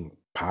being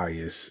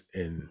pious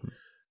and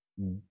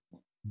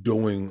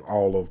doing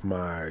all of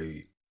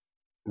my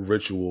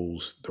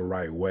rituals the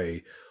right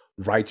way.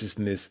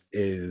 Righteousness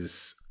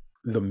is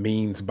the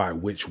means by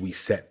which we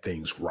set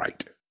things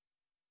right.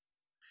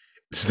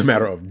 It's a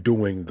matter of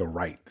doing the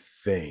right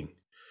thing.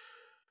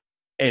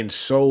 And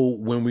so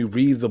when we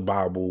read the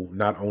Bible,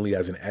 not only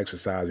as an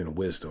exercise in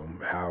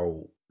wisdom,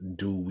 how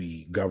do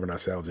we govern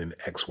ourselves in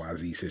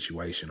XYZ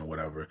situation or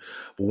whatever,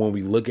 but when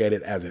we look at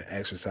it as an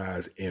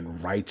exercise in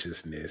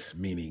righteousness,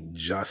 meaning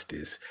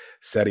justice,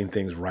 setting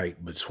things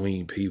right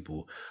between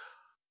people,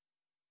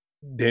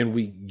 then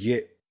we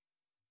get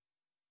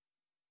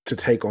to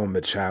take on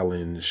the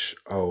challenge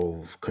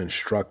of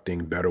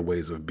constructing better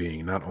ways of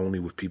being, not only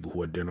with people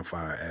who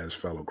identify as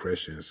fellow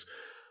Christians,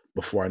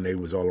 but for our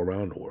neighbors all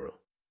around the world.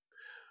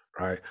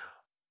 Right.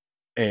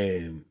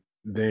 And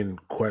then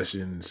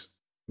questions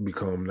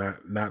become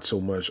not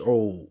so much,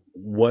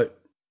 what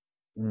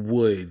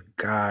would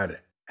God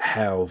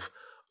have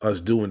us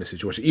do in this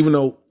situation? Even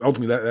though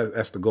ultimately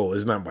that's the goal.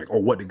 It's not like,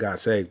 what did God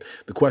say?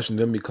 The question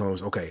then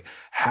becomes, okay,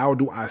 how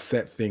do I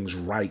set things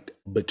right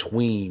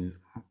between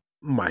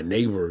my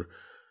neighbor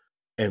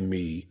and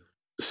me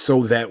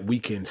so that we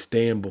can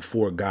stand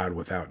before God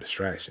without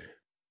distraction?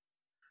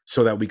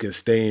 So that we can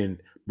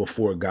stand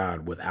before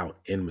God without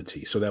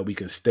enmity, so that we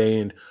can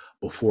stand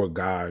before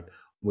God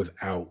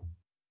without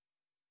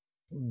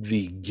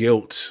the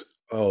guilt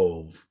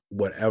of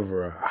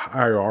whatever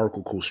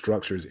hierarchical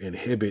structures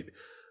inhibit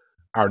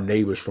our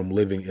neighbors from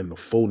living in the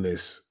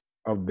fullness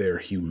of their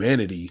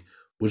humanity,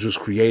 which was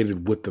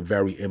created with the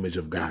very image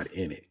of God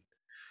in it.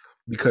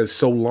 Because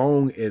so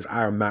long as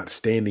I am not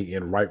standing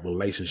in right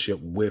relationship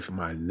with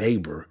my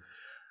neighbor,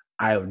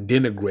 I have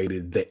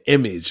denigrated the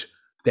image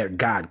that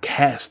God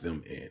cast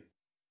them in.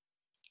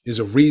 There's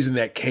a reason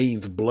that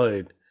Cain's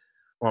blood,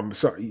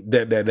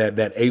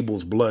 that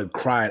Abel's blood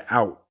cried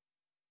out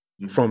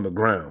from the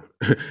ground.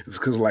 It's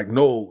because, like,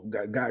 no,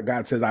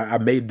 God says, I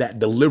made that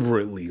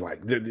deliberately.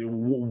 Like,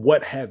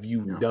 what have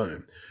you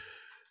done?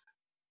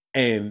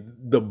 And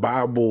the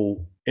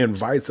Bible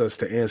invites us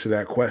to answer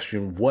that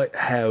question. What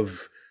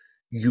have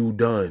you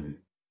done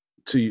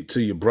to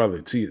your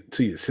brother, to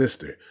your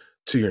sister,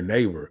 to your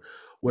neighbor?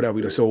 What have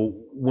we done? So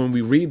when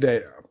we read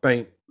that, I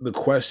think the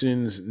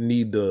questions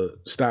need to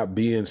stop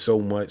being so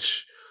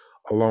much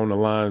along the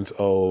lines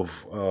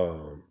of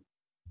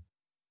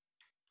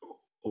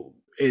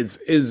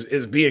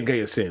is being gay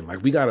a sin?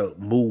 Like, we gotta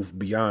move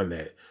beyond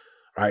that,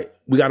 right?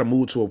 We gotta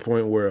move to a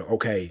point where,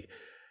 okay,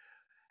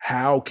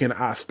 how can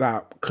I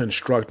stop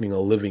constructing a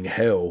living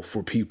hell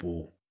for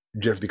people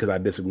just because I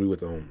disagree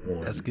with them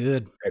on That's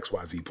good.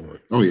 XYZ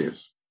point? Oh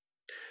yes.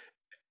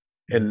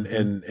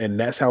 And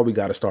that's how we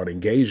got to start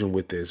engaging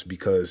with this,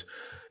 because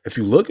if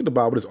you look at the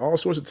Bible, there's all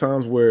sorts of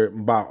times where,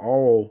 by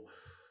all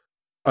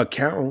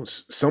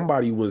accounts,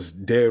 somebody was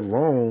dead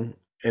wrong,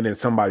 and then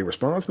somebody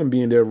responds to them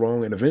being dead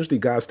wrong, and eventually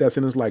God steps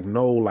in and is like,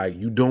 no, like,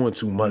 you doing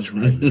too much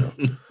right now.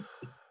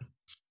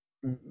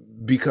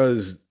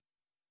 Because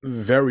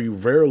very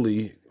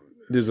rarely,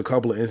 there's a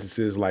couple of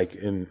instances, like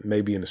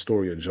maybe in the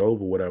story of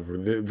Job or whatever,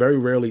 very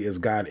rarely is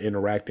God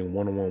interacting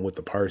one-on-one with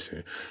the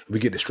person. We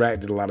get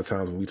distracted a lot of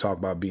times when we talk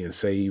about being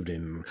saved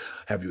and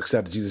have you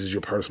accepted Jesus as your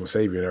personal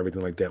savior and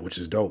everything like that, which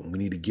is dope. We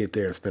need to get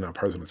there and spend our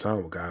personal time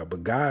with God.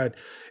 But God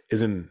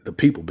is in the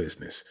people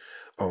business.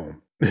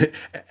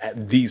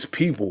 These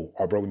people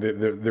are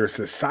broken. Their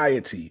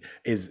society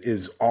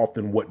is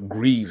often what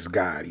grieves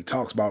God. He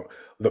talks about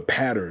the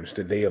patterns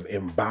that they have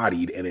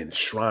embodied and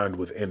enshrined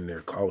within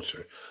their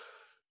culture.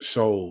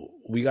 So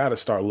we got to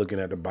start looking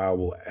at the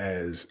Bible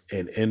as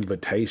an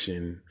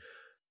invitation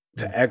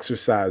to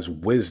exercise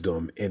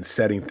wisdom in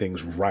setting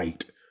things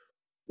right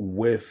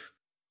with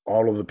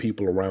all of the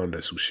people around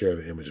us who share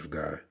the image of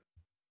God.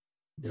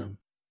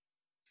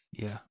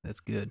 Yeah, that's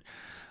good.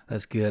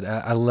 That's good.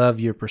 I love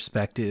your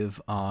perspective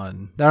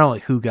on not only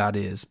who God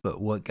is, but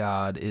what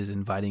God is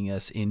inviting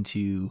us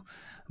into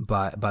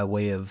by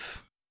way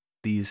of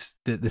this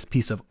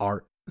piece of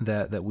art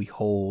that we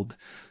hold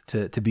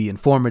to be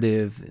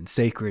informative and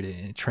sacred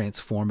and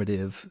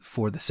transformative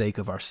for the sake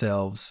of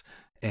ourselves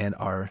and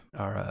our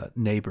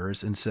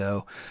neighbors. And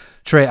so,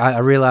 Trey, I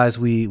realize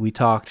we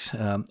talked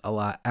a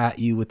lot at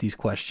you with these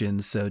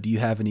questions. So do you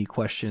have any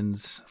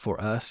questions for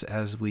us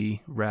as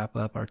we wrap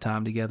up our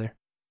time together?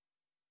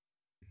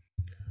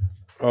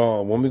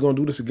 When we gonna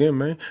do this again,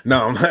 man?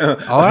 No.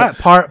 All right,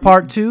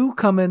 part 2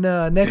 coming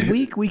next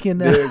week. We can.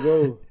 There you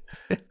go.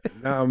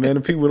 Nah, man,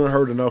 the people don't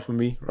heard enough of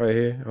me right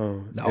here.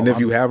 And if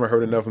you haven't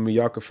heard enough of me,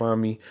 y'all can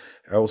find me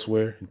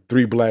elsewhere.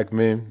 3 Black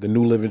Men, the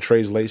New Living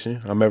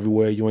Translation. I'm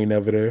everywhere. You ain't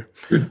never there.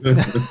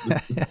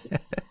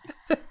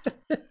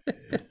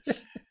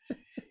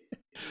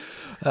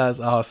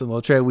 That's awesome.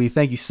 Well, Trey, we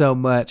thank you so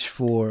much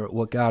for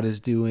what God is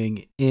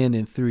doing in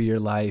and through your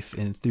life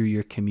and through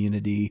your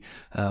community.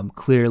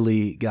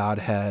 Clearly, God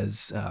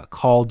has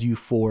called you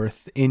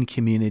forth in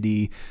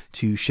community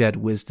to shed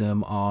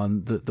wisdom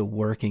on the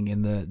working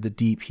and the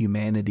deep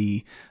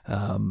humanity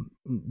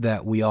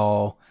that we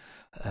all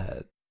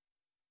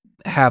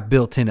have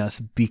built in us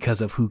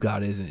because of who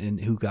God is and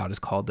who God has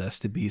called us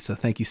to be. So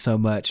thank you so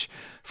much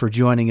for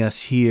joining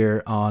us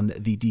here on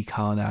the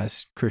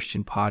Decolonized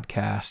Christian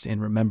Podcast.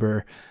 And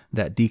remember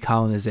that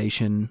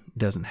decolonization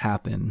doesn't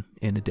happen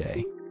in a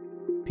day.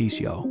 Peace,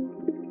 y'all.